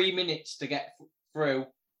had 3 minutes to get through.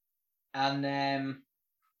 And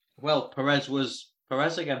well, Perez was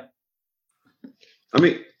Perez again. I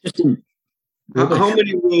mean, Just how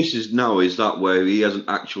many races now is that where he hasn't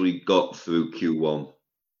actually got through Q1?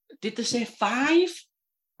 Did they say 5?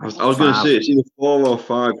 I was going to 5. say it's either 4 or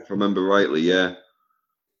 5, if I remember rightly. Yeah,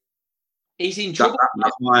 He's in trouble.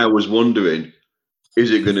 that's why I was wondering: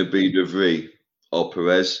 is it going to be De Vries or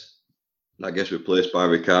Perez? I guess replaced by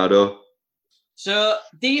Ricardo. So,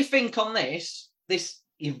 do you think on this,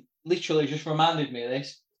 you've literally just reminded me of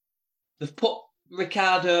this, they've put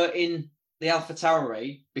Ricardo in the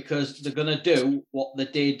AlphaTauri because they're going to do what they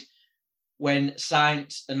did when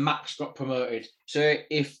Sainz and Max got promoted. So,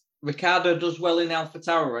 if Ricardo does well in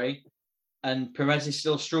AlphaTauri and Perez is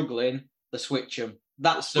still struggling, they switch him.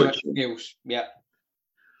 That's their excuse. Yeah.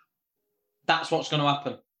 That's what's going to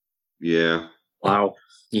happen. Yeah. Wow.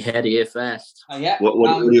 You heard it here first. Yeah.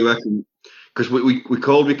 What do you reckon? Because we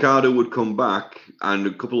called Ricardo would come back, and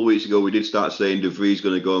a couple of weeks ago we did start saying De Vries is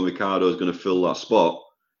going to go and Ricardo's going to fill that spot.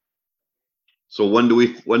 So when do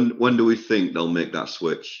we think they'll make that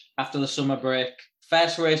switch? After the summer break.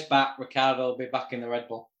 First race back, Ricardo will be back in the Red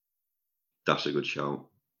Bull. That's a good shout.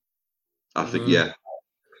 I think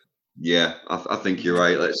I think you're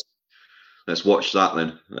right. Let's watch that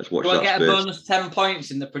then. Let's watch that. Do I get a bonus 10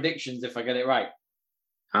 points in the predictions if I get it right?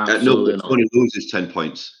 No, but Tony loses 10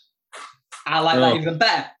 points. I like that even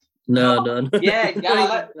better. No. Yeah, I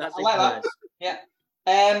like that.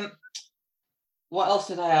 Yeah. What else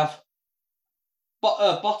did I have?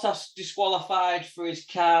 Bottas disqualified for his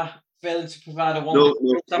car failing to provide a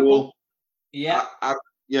fuel. Yeah. I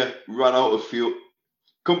ran out of fuel.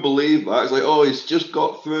 Couldn't believe that. It's like, oh, he's just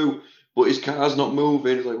got through, but his car's not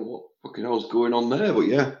moving. It's like, what fucking hell's going on there? But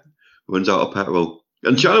yeah, runs out of petrol.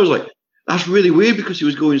 And Charlie was like, that's really weird because he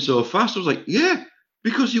was going so fast. I was like, yeah,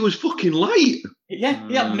 because he was fucking light. Yeah,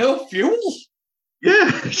 he had no fuel.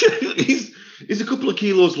 Yeah, he's a couple of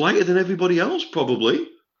kilos lighter than everybody else, probably.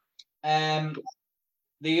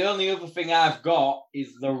 The only other thing I've got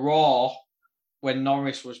is the Raw when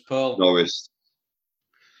Norris was pole. Norris.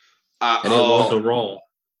 And it was a Raw.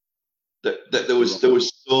 There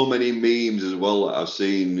was so many memes as well that I've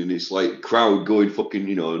seen, and it's like crowd going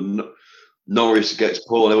fucking, Norris gets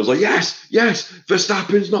pole, and I was like, yes,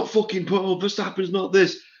 Verstappen's not fucking pole, Verstappen's not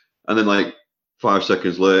this, and then like 5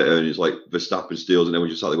 seconds later, and it's like Verstappen steals, and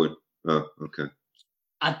everyone just sat there going, oh, okay.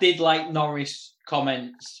 I did like Norris'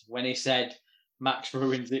 comments when he said Max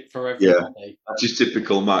ruins it for everybody. Yeah, that's just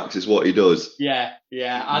typical Max. It's what he does. Yeah.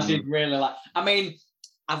 I did really like. I mean,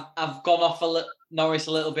 I've gone off Norris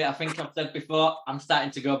a little bit. I think I've said before, I'm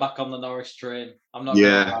starting to go back on the Norris train. I'm not.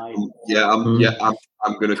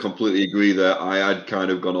 I'm going to completely agree there. I had kind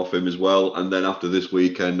of gone off him as well, and then after this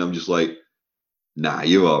weekend, I'm just like, nah,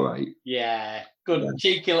 you're all right. Yeah, good,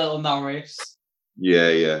 cheeky little Norris.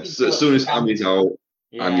 Yeah. So as soon as Sammy's out,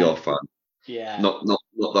 I'm your fan. Yeah. Not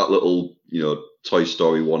that little, Toy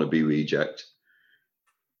Story wannabe reject.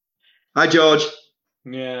 Hi, George.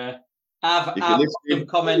 Yeah. I've got some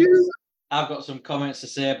comments. I've got some comments to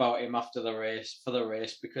say about him after the race,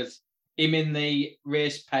 because him in the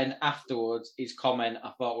race pen afterwards, his comment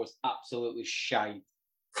I thought was absolutely shite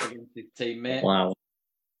against his teammate. Wow.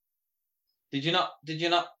 Did you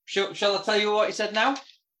not? Shall I tell you what he said now?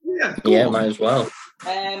 Yeah, might as well.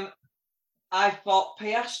 I thought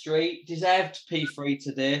Piastri deserved P3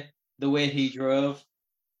 today, the way he drove.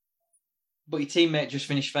 But your teammate just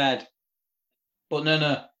finished third. But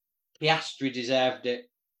no. Piastri deserved it,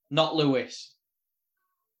 not Lewis.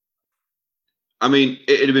 I mean,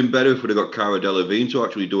 it'd have been better if we'd have got Cara Delevingne to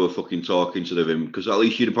actually do a fucking talk instead of him, because at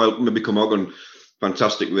least you'd have probably maybe come out on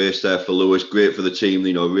fantastic race there for Lewis, great for the team,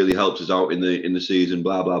 really helps us out in the season,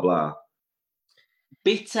 blah, blah, blah.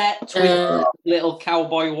 Bitter, twisted little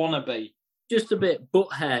cowboy wannabe. Just a bit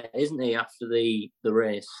butthead, isn't he, after the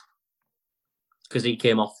race? Because he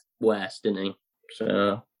came off worst, didn't he?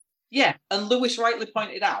 So yeah, and Lewis rightly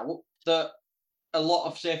pointed out that a lot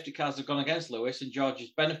of safety cars have gone against Lewis and George has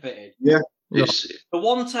benefited. Yeah. The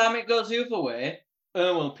one time it goes the other way,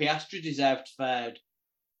 Piastri deserved third.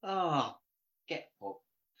 Oh, get up,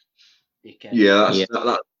 dickhead. Yeah,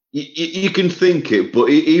 that, you can think it, but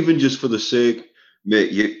even just for the sake,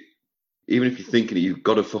 mate, even if you're thinking it, you've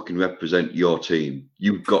got to fucking represent your team.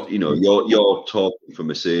 You've got, you're talking for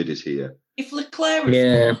Mercedes here. If Leclerc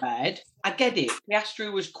was third, I get it.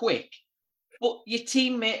 Piastri was quick. But your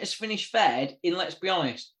teammate has finished third in, let's be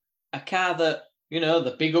honest, a car that,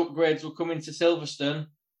 the big upgrades were coming to Silverstone.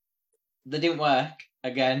 They didn't work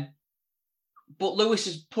again. But Lewis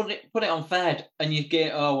has put it on third, and you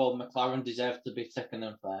get, McLaren deserved to be second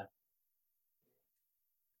and third.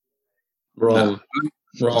 Wrong.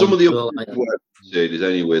 Some of the Well, other Mercedes,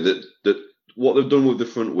 anyway, that what they've done with the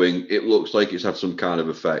front wing, it looks like it's had some kind of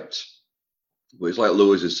effect. But it's like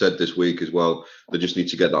Lewis has said this week as well. They just need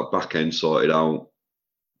to get that back end sorted out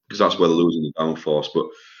because that's where they're losing the downforce. But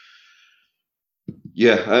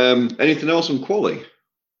yeah, anything else on quali?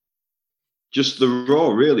 Just the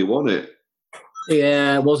Raw, really, wasn't it?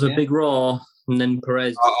 Yeah, it was a big Raw, and then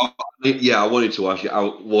Perez. I wanted to ask you,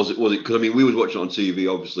 was it? Because I mean, we was watching it on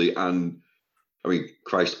TV, obviously, and I mean,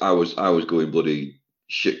 Christ, I was going bloody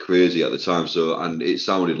shit crazy at the time. So, and it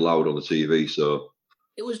sounded loud on the TV. So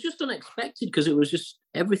It was just unexpected because it was just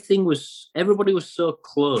everybody was so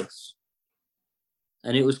close,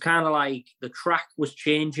 and it was kind of like the track was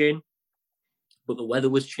changing, but the weather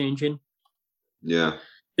was changing. yeah.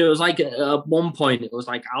 So it was like at one point it was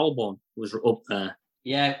like Albon was up there.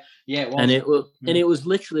 Yeah, it was. And it was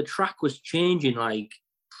literally the track was changing like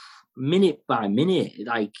minute by minute.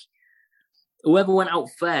 Like whoever went out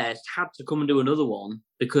first had to come and do another one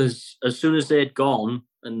because as soon as they'd gone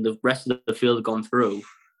and the rest of the field had gone through,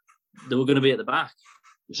 they were going to be at the back.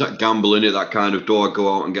 It's that gamble in it, that kind of do I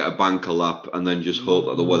go out and get a banker lap and then just hope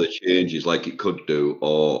that the weather changes like it could do,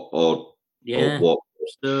 or what?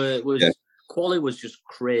 So it was quali was just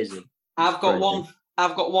crazy. I've got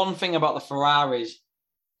one thing about the Ferraris.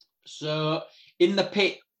 So in the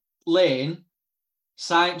pit lane,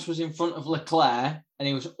 Sainz was in front of Leclerc and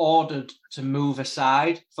he was ordered to move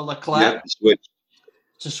aside for Leclerc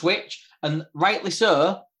to switch. And rightly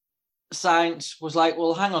so, Sainz was like,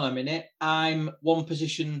 well, hang on a minute, I'm one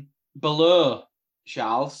position below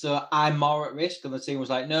Charles, so I'm more at risk. And the team was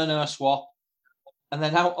like, no, swap. And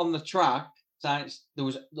then out on the track, Sainz, there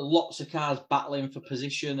was lots of cars battling for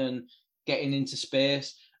position and getting into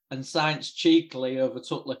space. And Sainz cheekily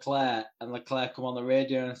overtook Leclerc, and Leclerc come on the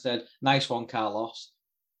radio and said, nice one, Carlos.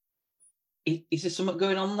 Is there something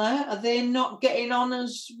going on there? Are they not getting on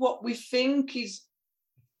as what we think?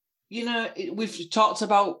 We've talked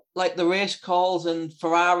about like the race calls and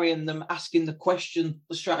Ferrari and them asking the question.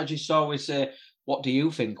 The strategists always say, what do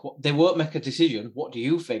you think? They won't make a decision. What do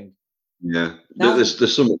you think? Yeah, now,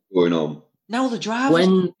 there's something going on. Now the drivers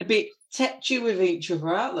are a bit tetchy with each other,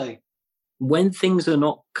 aren't they? When things are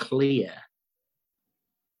not clear,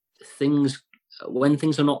 when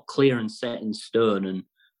things are not clear and set in stone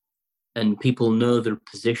and people know their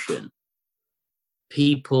position,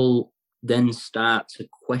 people then start to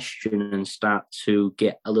question and start to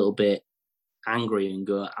get a little bit angry and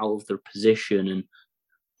go out of their position, and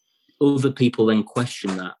other people then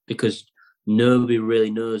question that because nobody really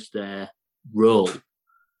knows their role.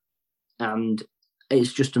 And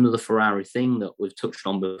it's just another Ferrari thing that we've touched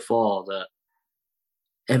on before, that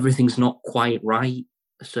everything's not quite right.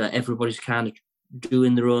 So everybody's kind of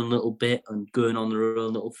doing their own little bit and going on their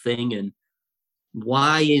own little thing. And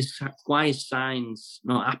why is Sainz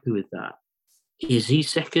not happy with that? Is he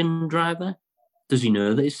second driver? Does he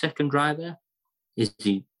know that he's second driver? Is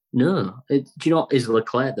he? No. Do you know, is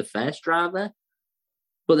Leclerc the first driver?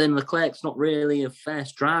 But then Leclerc's not really a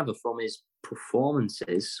first driver from his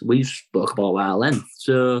performances. We've spoke about that at length.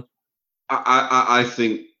 So I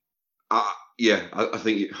think, I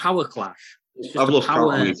think power clash. I've lost count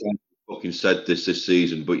how many times I fucking said this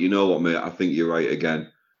season, but you know what, mate? I think you're right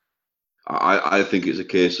again. I think it's a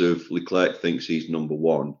case of Leclerc thinks he's number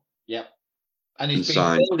one. Yep. And he's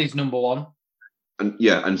been told he's number one. And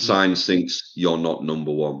Sainz thinks you're not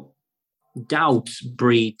number one. Doubt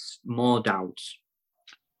breeds more doubt.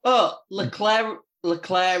 Oh,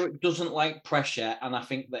 Leclerc doesn't like pressure, and I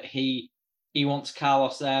think that he wants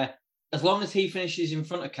Carlos there. As long as he finishes in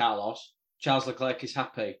front of Carlos, Charles Leclerc is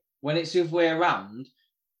happy. When it's the other way around,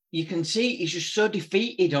 you can see he's just so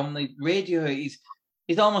defeated on the radio. He's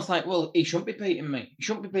almost like, well, he shouldn't be beating me. He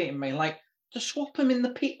shouldn't be beating me. Like, to swap him in the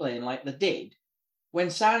pit lane like they did, when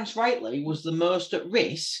Sainz rightly was the most at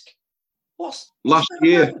risk. Last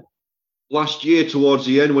year, towards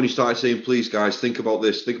the end, when he started saying, please, guys, think about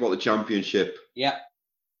this. Think about the championship. Yeah.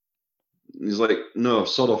 He's like, no,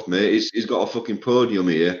 sod off, mate. He's got a fucking podium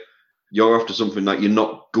here. You're after something that you're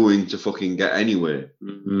not going to fucking get anyway.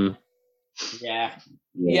 Mm-hmm. Yeah.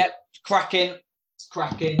 Yep. Cracking. It's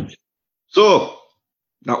cracking. So,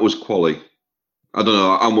 that was quali. I don't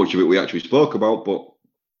know how much of it we actually spoke about, but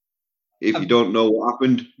if you don't know what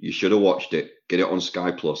happened, you should have watched it. Get it on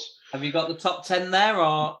Sky Plus. Have you got the top 10 there,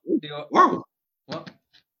 or? Wow. What?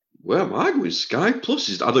 Where am I going? Sky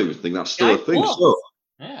Plus? I don't even think that's still Sky a thing. Plus? So,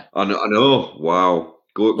 yeah. I know. Wow.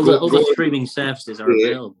 Other streaming services are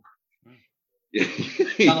available.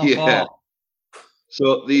 Yeah.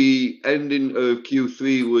 So the ending of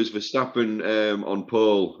Q3 was Verstappen on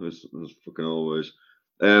pole, as fucking always.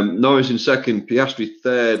 Norris in second, Piastri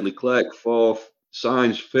third, Leclerc fourth,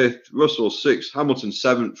 Sainz 5th, Russell 6th, Hamilton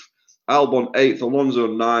 7th, Albon 8th, Alonso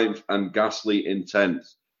 9th, and Gasly in 10th.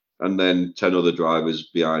 And then 10 other drivers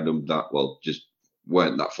behind them that, well, just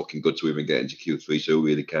weren't that fucking good to even get into Q3, so who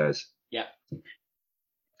really cares? Yeah.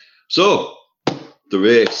 So, the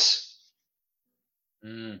race.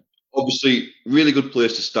 Mm. Obviously, really good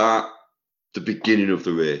place to start. The beginning of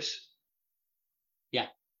the race. Yeah.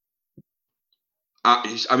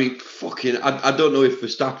 I mean, fucking, I don't know if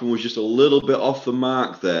Verstappen was just a little bit off the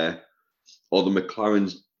mark there, or the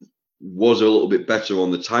McLaren was a little bit better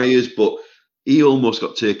on the tyres, but he almost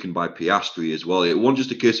got taken by Piastri as well. It wasn't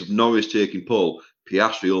just a case of Norris taking pole.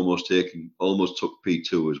 Piastri almost took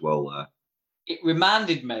P2 as well there. It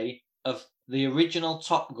reminded me of the original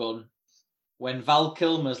Top Gun when Val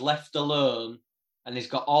Kilmer's left alone and he's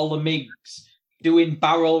got all the MiGs doing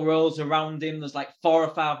barrel rolls around him. There's like 4 or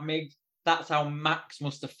 5 MiGs. That's how Max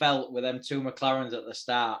must have felt with them 2 McLarens at the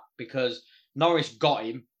start, because Norris got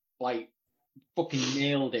him, like fucking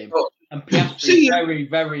nailed him. And Piastri very,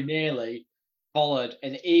 very nearly followed,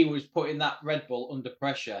 and he was putting that Red Bull under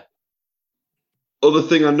pressure. Other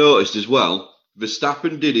thing I noticed as well,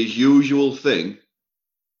 Verstappen did his usual thing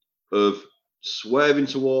of swerving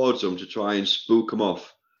towards him to try and spook him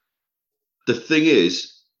off. The thing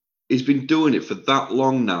is, he's been doing it for that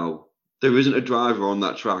long now. There isn't a driver on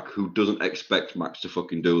that track who doesn't expect Max to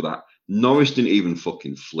fucking do that. Norris didn't even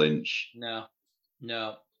fucking flinch. No.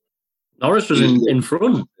 Norris was in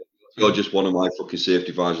front. You're just one of my fucking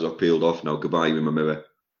safety visors I've peeled off now. Goodbye in my mirror.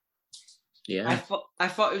 Yeah. I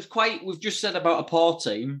thought it was quite, we've just said about a poor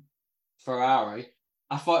team, Ferrari.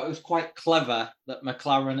 I thought it was quite clever that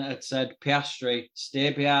McLaren had said, Piastri,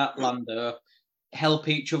 stay behind Lando, help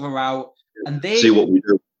each other out. And they see what we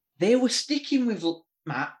do. They were sticking with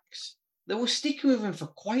Max. They were sticking with him for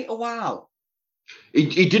quite a while.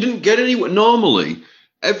 He didn't get anywhere. Normally,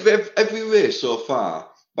 every race so far,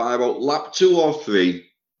 by about lap 2 or 3,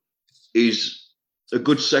 is a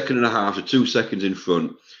good 1.5 to 2 seconds in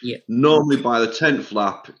front. Yeah. Normally, by the 10th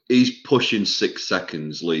lap, he's pushing 6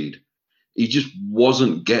 seconds lead. He just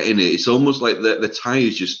wasn't getting it. It's almost like the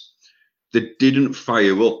tyres they didn't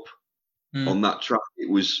fire up on that track. It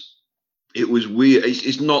was weird.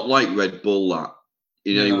 It's not like Red Bull that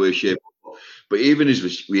in any way, shape, or form. But even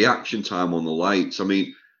his reaction time on the lights, I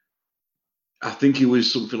mean, I think he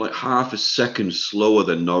was something like half a second slower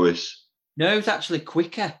than Norris. No, it was actually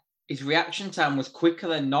quicker. His reaction time was quicker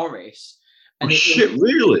than Norris. And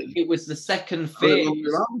really? It was the second phase.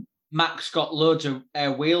 Max got loads of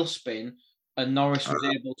wheel spin and Norris was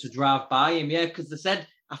able to drive by him. Yeah, because they said,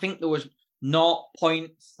 I think there was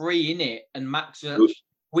 0.3 in it and Max was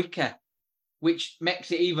quicker, which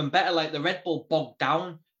makes it even better. Like the Red Bull bogged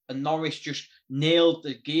down and Norris just nailed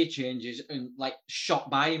the gear changes and like shot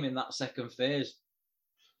by him in that second phase.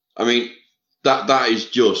 I mean, that is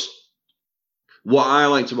just what I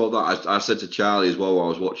liked about that. I said to Charlie as well while I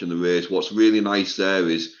was watching the race, what's really nice there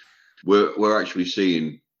is we're actually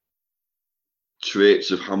seeing traits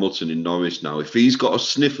of Hamilton in Norris now. If he's got a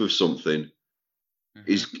sniff of something,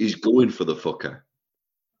 he's going for the fucker.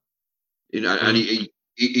 You know, and he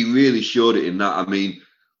really showed it in that. I mean,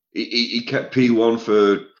 he kept P1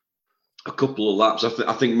 for a couple of laps.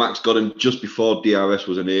 I think Max got him just before DRS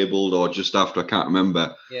was enabled or just after. I can't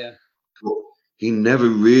remember. Yeah. But he never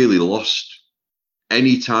really lost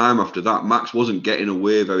any time after that. Max wasn't getting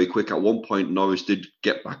away very quick. At one point, Norris did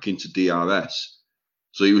get back into DRS.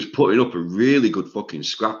 So he was putting up a really good fucking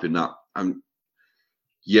scrap in that. And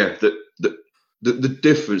yeah, the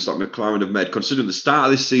difference that McLaren have made, considering the start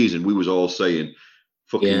of this season, we was all saying,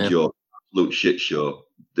 fucking joke, absolute shit show.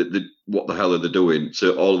 What the hell are they doing?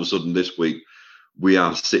 So all of a sudden this week, we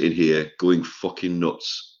are sitting here going fucking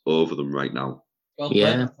nuts over them right now. Well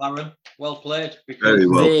played, McLaren. Well played. Very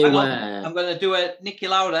well. I'm going to do a Nicky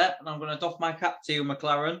Lauda and I'm going to doff my cap to you,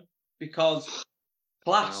 McLaren, because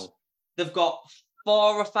they've got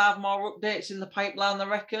 4 or 5 more updates in the pipeline, I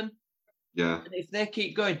reckon. Yeah. And if they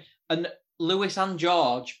keep going, and Lewis and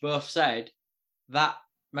George both said that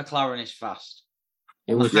McLaren is fast.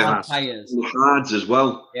 It was hard tyres. Hards as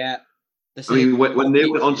well. Yeah. I mean, when they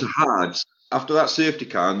went on to hards, after that safety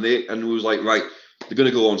car, and it was like, right, they're going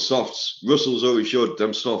to go on softs. Russell's already showed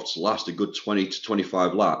them softs last a good 20 to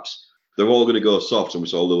 25 laps. They're all going to go softs, and we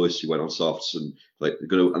saw Lewis, he went on softs, and like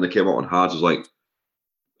and they came out on hards. I was like,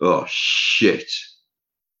 oh shit.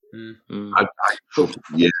 Yeah.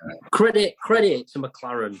 Credit to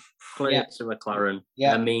McLaren. To McLaren.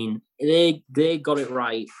 Yeah. I mean, they got it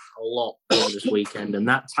right a lot over this weekend, and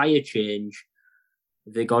that tyre change,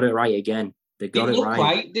 they got it right again. They got it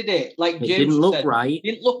right. Did it? Like it James didn't look said, right.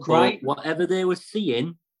 Didn't look right. Whatever they were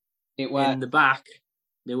seeing in the back,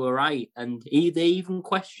 They were right, and they even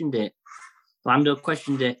questioned it. Lando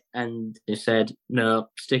questioned it, and they said, "No,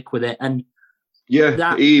 stick with it." And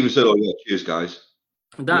Yeah, he even said, "Oh yeah, cheers, guys."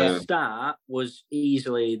 That start was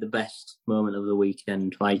easily the best moment of the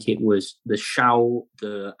weekend. Like, it was the shout,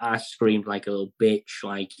 I screamed like a little bitch.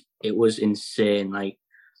 Like, it was insane. Like,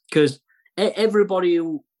 because everybody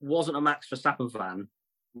who wasn't a Max Verstappen fan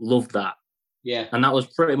loved that. Yeah. And that was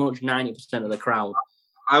pretty much 90% of the crowd.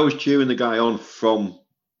 I was cheering the guy on from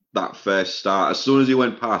that first start. As soon as he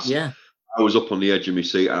went past, I was up on the edge of my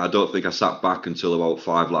seat, and I don't think I sat back until about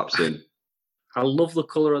 5 laps in. I love the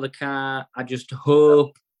colour of the car. I just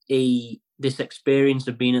hope this experience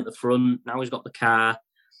of being at the front, now he's got the car,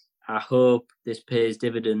 I hope this pays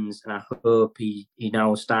dividends, and I hope he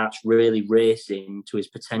now starts really racing to his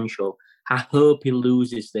potential. I hope he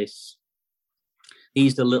loses this.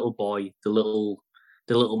 He's the little boy, the little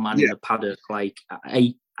man in the paddock. Like,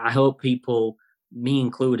 I hope people, me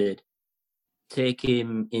included, take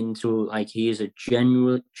him into, like, he is a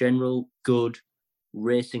general good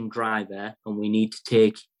racing driver, and we need to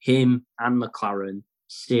take him and McLaren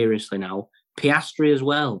seriously now. Piastri as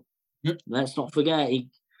well. Let's not forget, he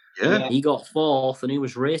got fourth, and he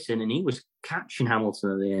was racing, and he was catching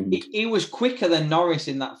Hamilton at the end. He was quicker than Norris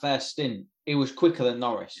in that first stint. He was quicker than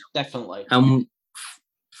Norris, definitely. 4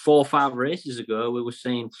 or 5 races ago, we were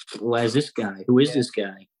saying, "Where's this guy? Who is this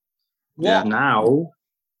guy?" Now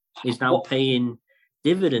he's paying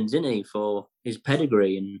dividends, isn't he, for his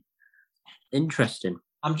pedigree? And interesting.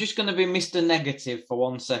 I'm just going to be Mr. Negative for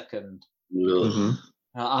 1 second. Mm-hmm.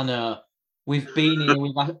 I know we've been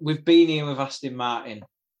here with Aston Martin.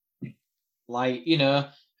 Like, you know,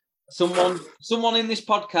 someone in this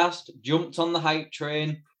podcast jumped on the hype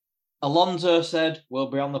train. Alonso said we'll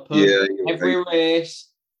be on the podium every race.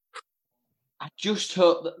 I just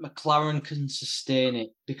hope that McLaren can sustain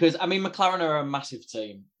it, because, I mean, McLaren are a massive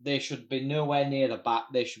team. They should be nowhere near the back.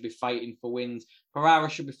 They should be fighting for wins. Ferrari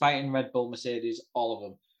should be fighting Red Bull, Mercedes, all of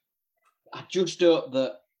them. I just hope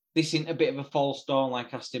that this isn't a bit of a false dawn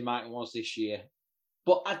like Aston Martin was this year.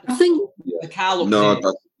 But I think the car looks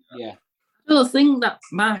I don't think that,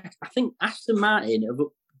 Mark. I think Aston Martin have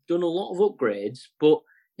done a lot of upgrades, but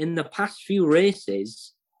in the past few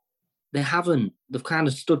races, they haven't. They've kind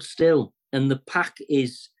of stood still. And the pack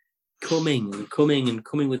is coming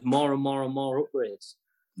with more and more and more upgrades.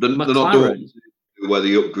 They're not doing where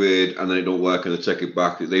they upgrade and then it don't work and they take it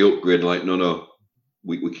back. They upgrade like, no,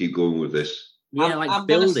 we keep going with this. Yeah, I'm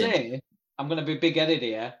going to say, I'm going to be big-headed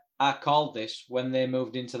here. I called this when they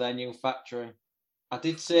moved into their new factory. I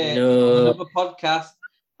did say on another podcast,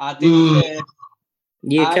 I did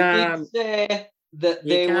say that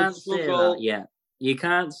they would struggle. You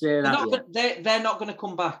can't say that. They're not going to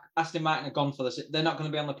come back. Aston Martin are gone for this. They're not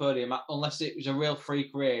going to be on the podium unless it was a real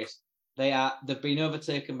freak race. They've been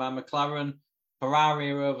overtaken by McLaren.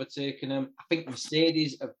 Ferrari are overtaking them. I think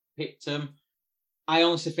Mercedes have picked them. I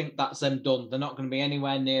honestly think that's them done. They're not going to be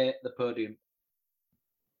anywhere near the podium.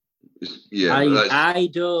 Yeah, I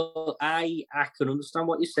can understand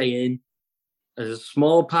what you're saying. There's a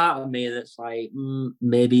small part of me that's like,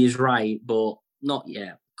 maybe he's right, but not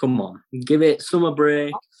yet. Come on, give it summer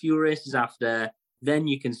break, a few races after, then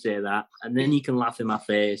you can say that, and then you can laugh in my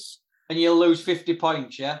face. And you'll lose 50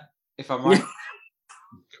 points, yeah? If I'm right.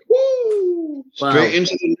 Woo! Straight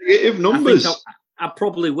into the negative numbers. I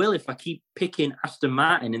probably will if I keep picking Aston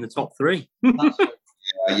Martin in the top 3.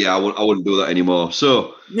 I wouldn't do that anymore.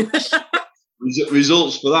 So,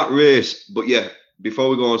 results for that race. But before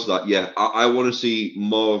we go on to that, I want to see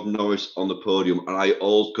more of Norris on the podium. And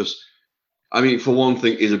because, I mean, for one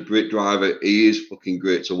thing, he's a great driver. He is fucking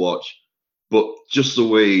great to watch. But just the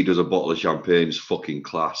way he does a bottle of champagne is fucking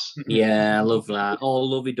class. Yeah, I love that. All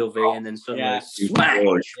lovey-dovey, and then suddenly smash.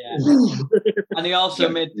 Yeah. And he also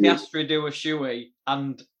made Piastri do a shoey,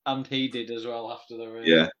 and he did as well after the race.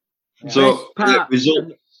 Yeah. So,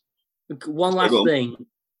 results. One last thing.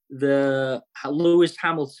 The Lewis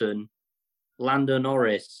Hamilton, Lando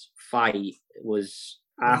Norris fight was...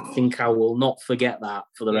 I think I will not forget that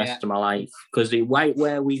for the rest of my life, because it right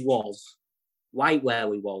where we was. All right,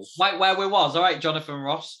 Jonathan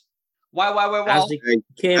Ross. Where we was. As he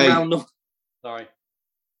came round. Sorry.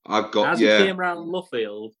 He came round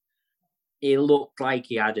Luffield, it looked like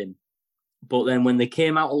he had him. But then when they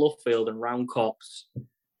came out of Luffield and round Cops,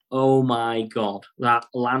 oh my God, that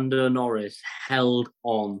Lando Norris held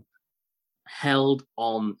on,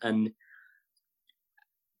 and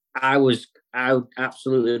I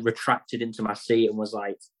absolutely retracted into my seat and was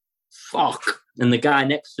like, fuck. And the guy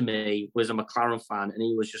next to me was a McLaren fan, and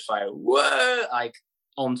he was just like, whoa, like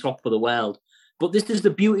on top of the world. But this is the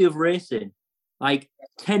beauty of racing. Like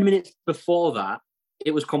 10 minutes before that,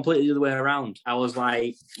 it was completely the other way around. I was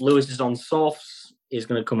like, Lewis is on softs. He's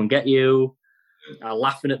going to come and get you. I'm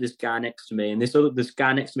laughing at this guy next to me. And this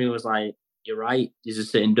guy next to me was like, you're right. He's a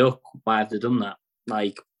sitting duck. Why have they done that?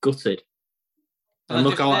 Like, gutted. And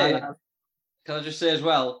look how Can I just say as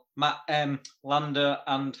well, Lando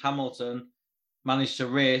and Hamilton managed to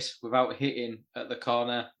race without hitting at the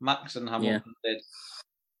corner. Max and Hamilton did.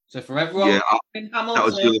 So for everyone, Hamilton, that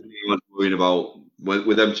was the other thing I was worrying about.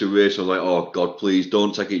 With them two race, I was like, oh, God, please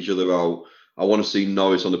don't take each other out. I want to see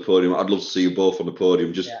Norris on the podium. I'd love to see you both on the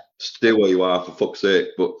podium. Just stay where you are, for fuck's sake.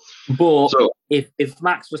 But if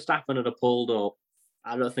Max Verstappen had pulled up,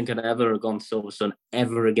 I don't think I'd ever have gone to Silverstone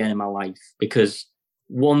ever again in my life. Because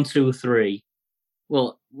 1, 2, 3,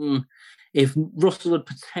 well, if Russell had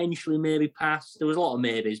potentially maybe passed, there was a lot of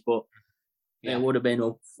maybes, but it would have been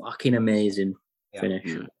a fucking amazing finish.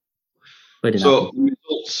 Yeah. So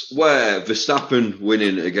results were Verstappen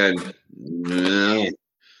winning again.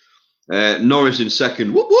 Norris in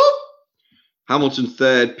second. Whoop whoop. Hamilton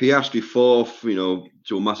third. Piastri fourth. You know,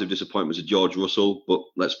 to a massive disappointment to George Russell. But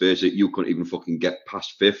let's face it, you couldn't even fucking get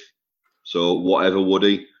past fifth. So whatever,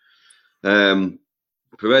 Woody. Perez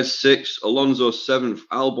sixth. Alonso seventh.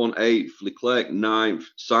 Albon eighth. Leclerc ninth.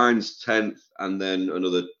 Sainz 10th. And then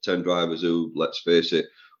another 10 drivers who, let's face it,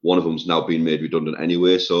 one of them's now been made redundant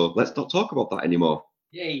anyway, so let's not talk about that anymore.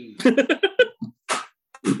 Yay.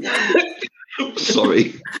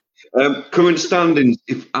 Sorry. Current standings,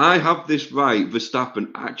 if I have this right, Verstappen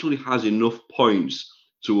actually has enough points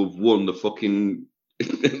to have won the fucking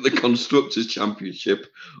the Constructors' Championship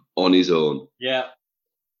on his own. Yeah.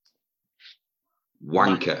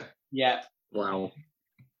 Wanker. Yeah. Wow.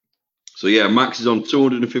 So yeah, Max is on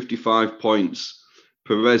 255 points.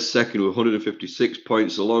 Perez second with 156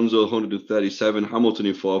 points. Alonso 137. Hamilton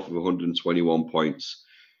in fourth with 121 points.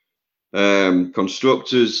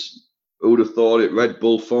 Constructors, who would have thought it? Red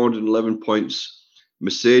Bull 411 points.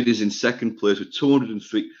 Mercedes in second place with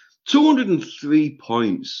 203. 203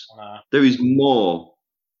 points. There is more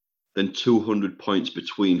than 200 points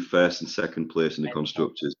between first and second place in the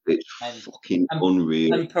Constructors. It's fucking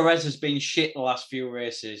unreal. And Perez has been shit the last few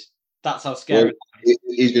races. That's how scary it is.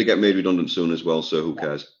 He's going to get made redundant soon as well, so who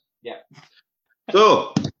cares? Yeah.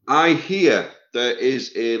 So, I hear there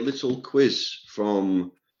is a little quiz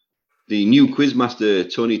from the new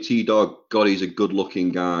quizmaster, Tony T-Dog. God, he's a good-looking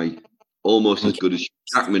guy. Almost as good as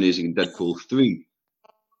Jackman is in Deadpool 3.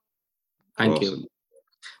 Thank you.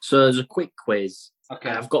 So, there's a quick quiz. Okay.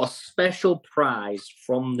 I've got a special prize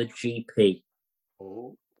from the GP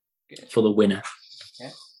for the winner.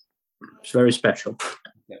 Okay. It's very special.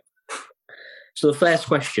 Okay. So the first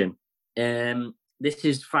question, this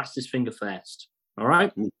is fastest finger first, all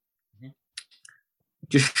right? Mm-hmm.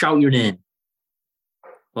 Just shout your name,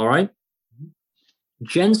 all right? Mm-hmm.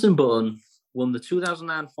 Jenson Button won the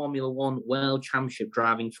 2009 Formula One World Championship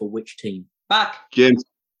driving for which team? Mark. James.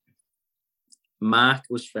 Mark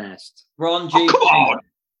was first. Ron G.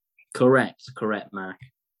 Correct, Mark.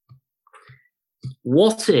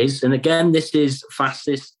 What is, and again, this is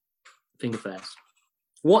fastest finger first.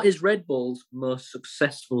 What is Red Bull's most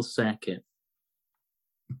successful circuit?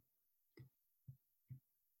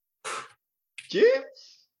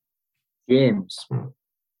 James.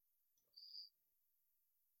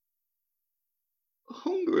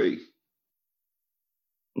 Hungary.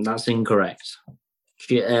 That's incorrect.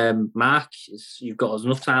 Mark, you've got as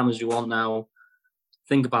enough time as you want now.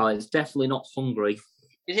 Think about it. It's definitely not Hungary.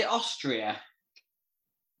 Is it Austria?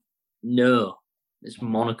 No, it's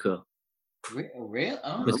Monaco. Real?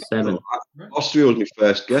 Oh, with 7. Austria was my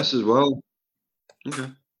first guess as well.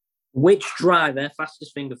 Okay. Which driver,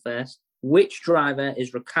 fastest finger first, which driver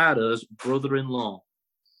is Ricciardo's brother-in-law?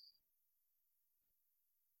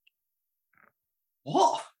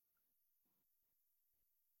 What?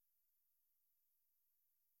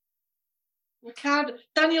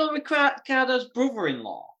 Daniel Ricciardo's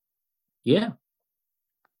brother-in-law? Yeah.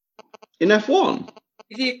 In F1?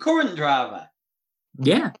 Is he a current driver?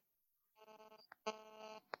 Yeah.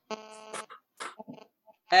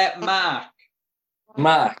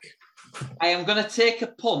 Mark. I am going to take a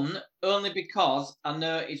punt only because I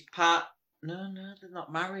know it's part... No, they're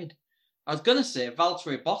not married. I was going to say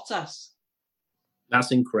Valtteri Bottas.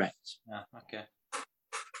 That's incorrect. Yeah, okay.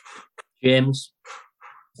 James.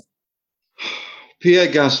 Pierre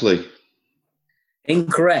Gasly.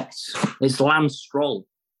 Incorrect. It's Lance Stroll.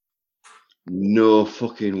 No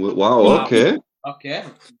fucking... Wow, okay. Okay.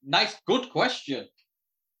 Nice, good question.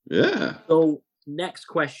 Yeah. So, next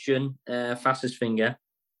question, fastest finger.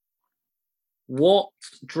 What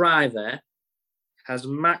driver has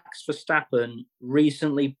Max Verstappen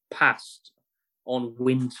recently passed on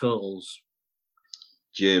win totals?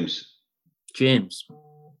 James. James.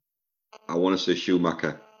 I want to say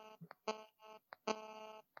Schumacher.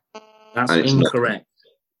 That's And it's incorrect.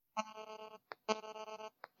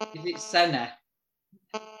 Is it Senna?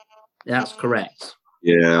 That's correct.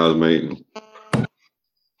 Yeah, I was making.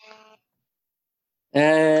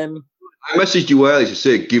 I messaged you earlier to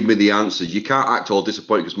say, give me the answers. You can't act all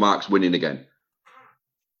disappointed because Mark's winning again.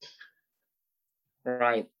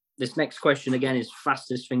 Right. This next question again is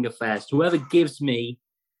fastest finger first. Whoever gives me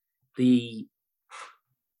there's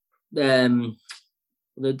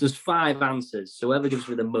 5 answers. So whoever gives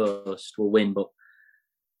me the most will win. But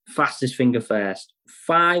fastest finger first.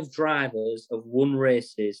 5 drivers have won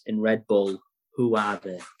races in Red Bull. Who are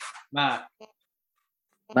they? Max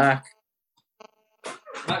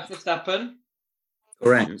Verstappen.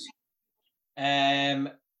 Correct.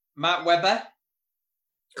 Matt Webber.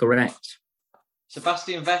 Correct.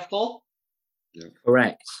 Sebastian Vettel. Yeah.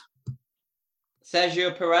 Correct.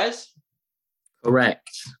 Sergio Perez.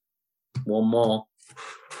 Correct. One more.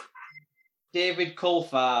 David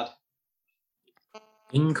Coulthard.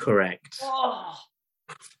 Incorrect. Oh.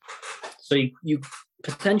 So you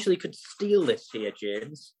potentially could steal this here,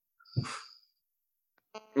 James.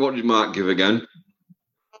 What did Mark give again?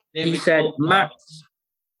 He said Max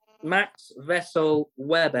Vettel,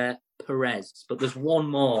 Webber, Perez, but there's one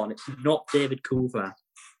more, and it's not David Coulthard.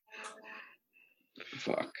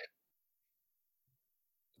 Fuck.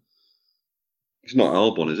 It's not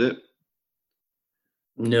Albon, is it?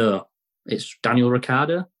 No, it's Daniel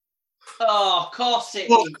Ricciardo. Oh, of course it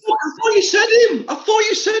Oh, is. I thought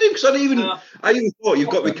you said him. Because I even thought you've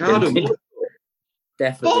got Ricciardo.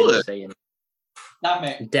 Definitely didn't say him. Damn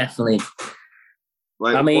it. Definitely.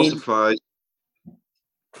 Right, I mean, what's the prize?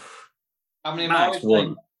 How many Max more?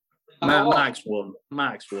 won.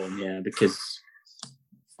 Max won, yeah, because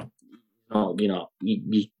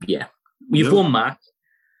you've won, Max.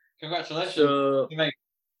 Congratulations. So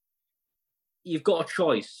you've got a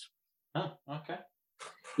choice. Oh, okay.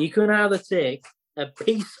 You can either take a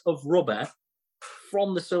piece of rubber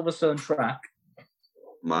from the Silverstone track,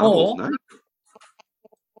 Marbles, or no?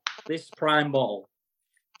 this prime bottle.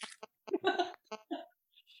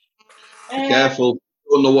 Careful.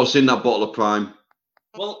 Don't know what's in that bottle of Prime.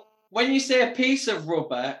 Well, when you say a piece of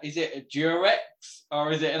rubber, is it a Durex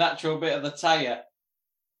or is it an actual bit of the tyre?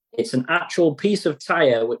 It's an actual piece of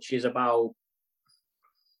tyre, which is about...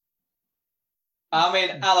 I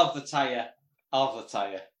mean, I'll have the tyre.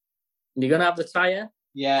 You're going to have the tyre?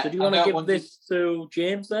 Yeah. So do you want to give this to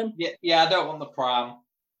James then? Yeah, I don't want the Prime.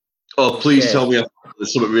 Oh, please tell me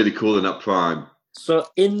there's something really cool in that Prime. So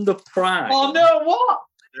in the Prime... Oh, no, what?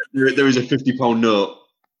 There is a £50 note.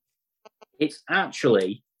 It's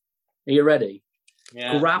actually... Are you ready?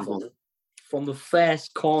 Yeah. Gravel from the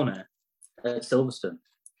first corner at Silverstone.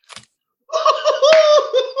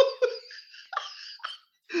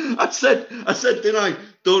 I said, didn't I?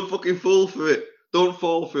 Don't fucking fall for it. Don't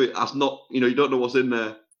fall for it. That's not, you don't know what's in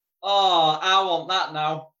there. Oh, I want that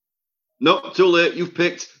now. No, too late. You've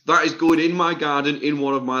picked. That is going in my garden in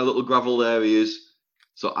one of my little gravel areas.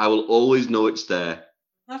 So I will always know it's there.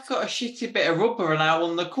 I've got a shitty bit of rubber and I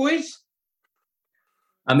won the quiz.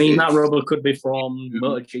 I mean, that rubber could be from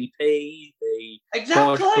MotoGP, the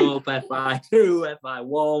Porsche Cup, FI2,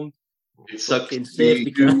 FI1. It's fucking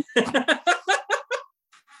safety car.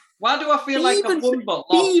 Why do I feel like I've won but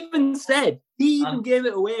lost? He even gave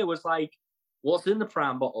it away, was like, what's in the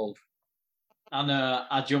Prime bottle? And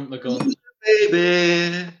I jumped the gun.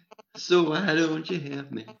 Baby, so why don't you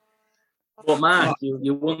have me? But Mark,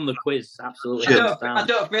 you won the quiz, absolutely. I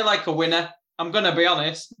don't feel like a winner. I'm going to be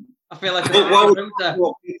honest. I feel like a loser.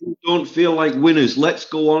 People don't feel like winners. Let's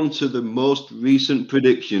go on to the most recent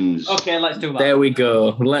predictions. Okay, let's do that. There we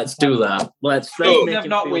go. Let's do that. Let's make him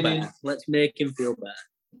not feel winning. better. Let's make him feel better.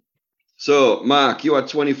 So, Mark, you had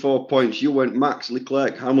 24 points. You went Max,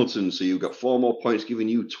 Leclerc, Hamilton. So you got 4 more points, giving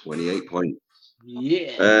you 28 points.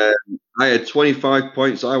 Yeah. I had 25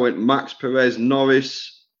 points. I went Max, Perez,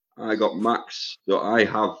 Norris. I got Max. So I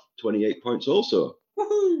have 28 points also.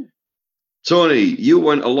 Woohoo! Tony, you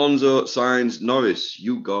went Alonso, Sainz, Norris.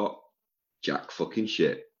 You got jack fucking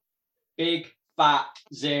shit. Big fat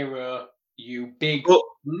 0. You big But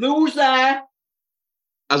loser.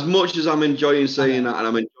 as much as I'm enjoying saying that, and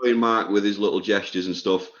I'm enjoying Mark with his little gestures and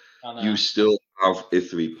stuff, you still have a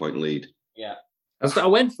 3-point lead. Yeah. I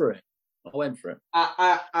went for it.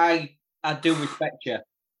 I do respect you.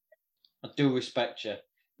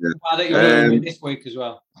 Yeah. Why don't you win this week as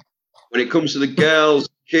well? When it comes to the girls,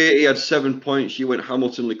 Katie had 7 points. She went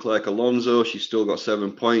Hamilton, Leclerc, Alonso. She's still got 7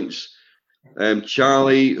 points.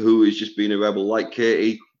 Charlie, who is just being a rebel like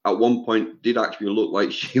Katie, at one point did actually look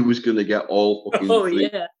like she was going to get all fucking three.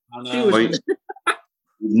 Yeah. I know.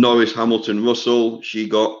 Norris, Hamilton, Russell, she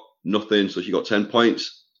got nothing, so she got 10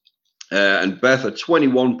 points. And Beth had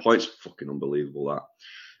 21 points. Fucking unbelievable, that.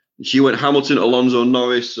 She went Hamilton, Alonso,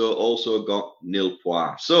 Norris, so also got nil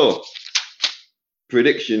points. So,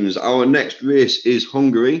 predictions. Our next race is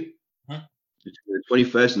Hungary, between the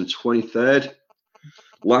 21st and the 23rd.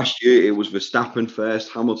 Last year, it was Verstappen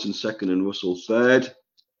first, Hamilton second, and Russell third.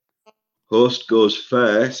 Host goes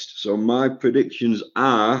first. So, my predictions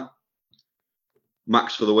are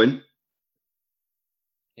Max for the win.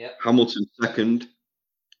 Yep. Hamilton second,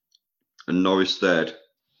 and Norris third.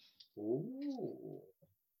 Ooh.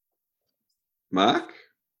 Mark,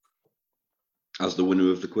 as the winner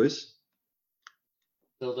of the quiz.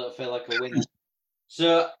 Still don't feel like a winner.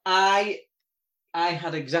 So I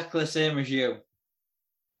had exactly the same as you.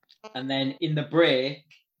 And then in the break,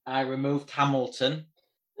 I removed Hamilton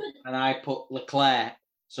and I put Leclerc.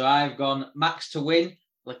 So I've gone Max to win,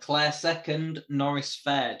 Leclerc second, Norris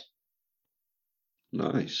third.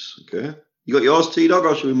 Nice. Okay. You got yours, T-Dog,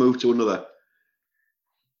 or should we move to another?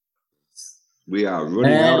 We are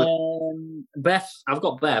running out of... Beth, I've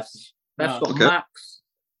got Beth's. Beth's got Okay. Max,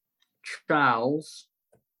 Charles,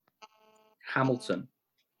 Hamilton.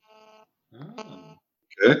 Oh.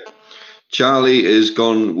 Okay. Charlie has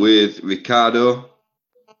gone with Ricciardo,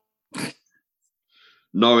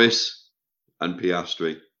 Norris, and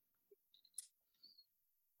Piastri.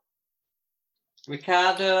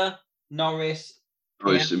 Ricciardo, Norris,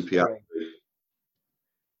 Norris and Piastri.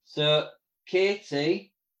 So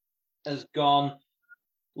Katie has gone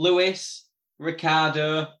Lewis,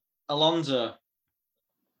 Ricciardo, Alonso.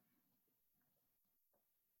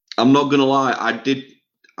 I'm not gonna lie,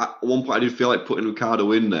 at one point I did feel like putting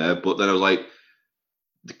Ricciardo in there, but then I was like,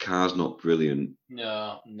 the car's not brilliant.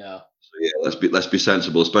 No. So yeah, let's be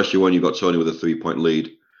sensible, especially when you've got Tony with a 3-point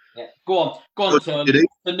lead. Yeah. Go on, Tony.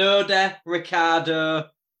 Tsunoda, Ricciardo,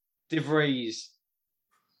 De Vries.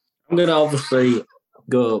 I'm going to obviously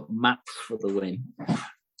go Max for the win.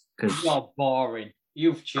 You're boring.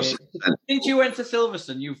 You've changed. Since you went to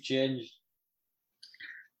Silverstone, you've changed.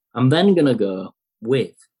 I'm then going to go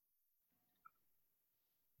with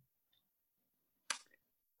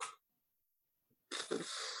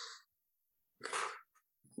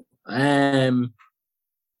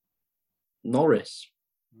Norris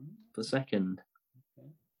for second.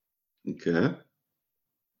 Okay.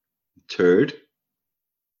 Third.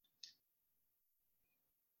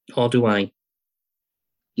 Or do I?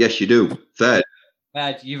 Yes, you do. Third.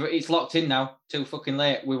 Fed, it's locked in now. Too fucking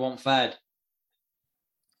late. We want Fed.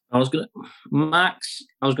 I was going to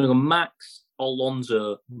go Max,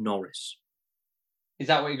 Alonso, Norris. Is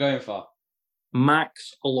that what you're going for?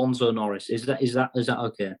 Max, Alonso, Norris. Is that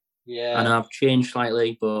okay? Yeah. And I've changed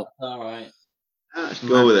slightly, but All right. Let's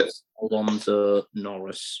go with it. Alonso,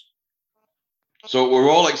 Norris. So we're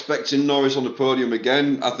all expecting Norris on the podium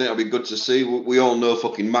again. I think that'll be good to see. We all know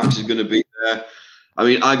fucking Max is going to be there. I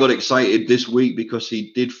mean, I got excited this week because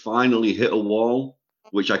he did finally hit a wall,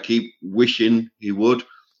 which I keep wishing he would.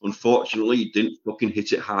 Unfortunately, he didn't fucking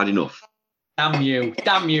hit it hard enough. Damn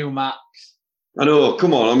you, Max. I know,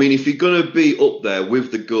 come on. I mean, if you're going to be up there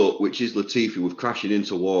with the GOAT, which is Latifi, with crashing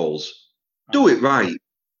into walls, do it right.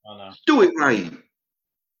 I know. Do it right.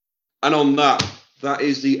 And on that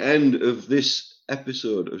is the end of this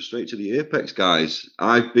episode of Straight to the Apex, guys.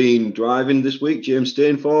 I've been driving this week, James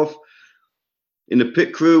Stainforth. In the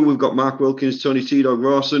pit crew, we've got Mark Wilkins, Tony T-Dog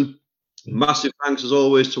Rawson. Massive thanks, as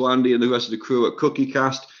always, to Andy and the rest of the crew at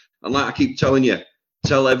CookieCast. And like I keep telling you,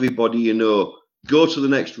 tell everybody you know, go to the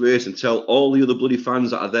next race and tell all the other bloody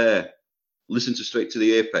fans that are there, listen to Straight to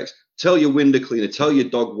the Apex. Tell your window cleaner, tell your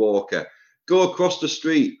dog walker, go across the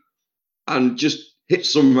street and just hit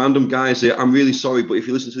some random guy and say, I'm really sorry, but if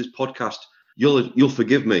you listen to this podcast, you'll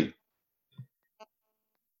forgive me.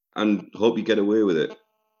 And hope you get away with it.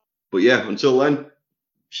 But yeah, until then,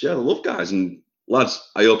 share the love, guys. And lads,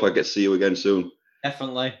 I hope I get to see you again soon.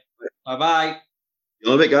 Definitely. Bye-bye. See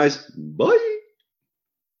you in a bit, guys. Bye.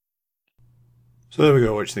 So there we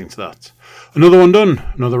go, what do you think to that? Another one done,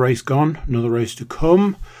 another race gone, another race to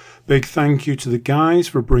come. Big thank you to the guys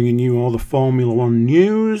for bringing you all the Formula One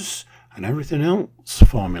news and everything else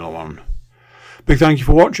Formula One. Big thank you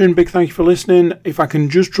for watching, big thank you for listening. If I can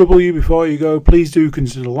just trouble you before you go, please do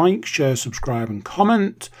consider like, share, subscribe and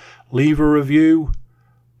comment. Leave a review.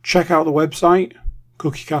 Check out the website,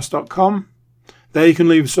 cookiecast.com. There you can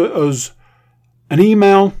leave us an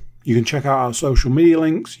email. You can check out our social media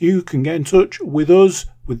links. You can get in touch with us,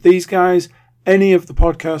 with these guys. Any of the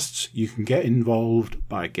podcasts, you can get involved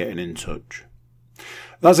by getting in touch.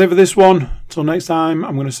 That's it for this one. Till next time,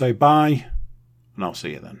 I'm going to say bye, and I'll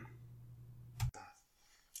see you then.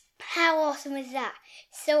 How awesome is that?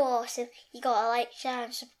 So awesome. You gotta like, share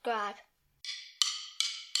and subscribe.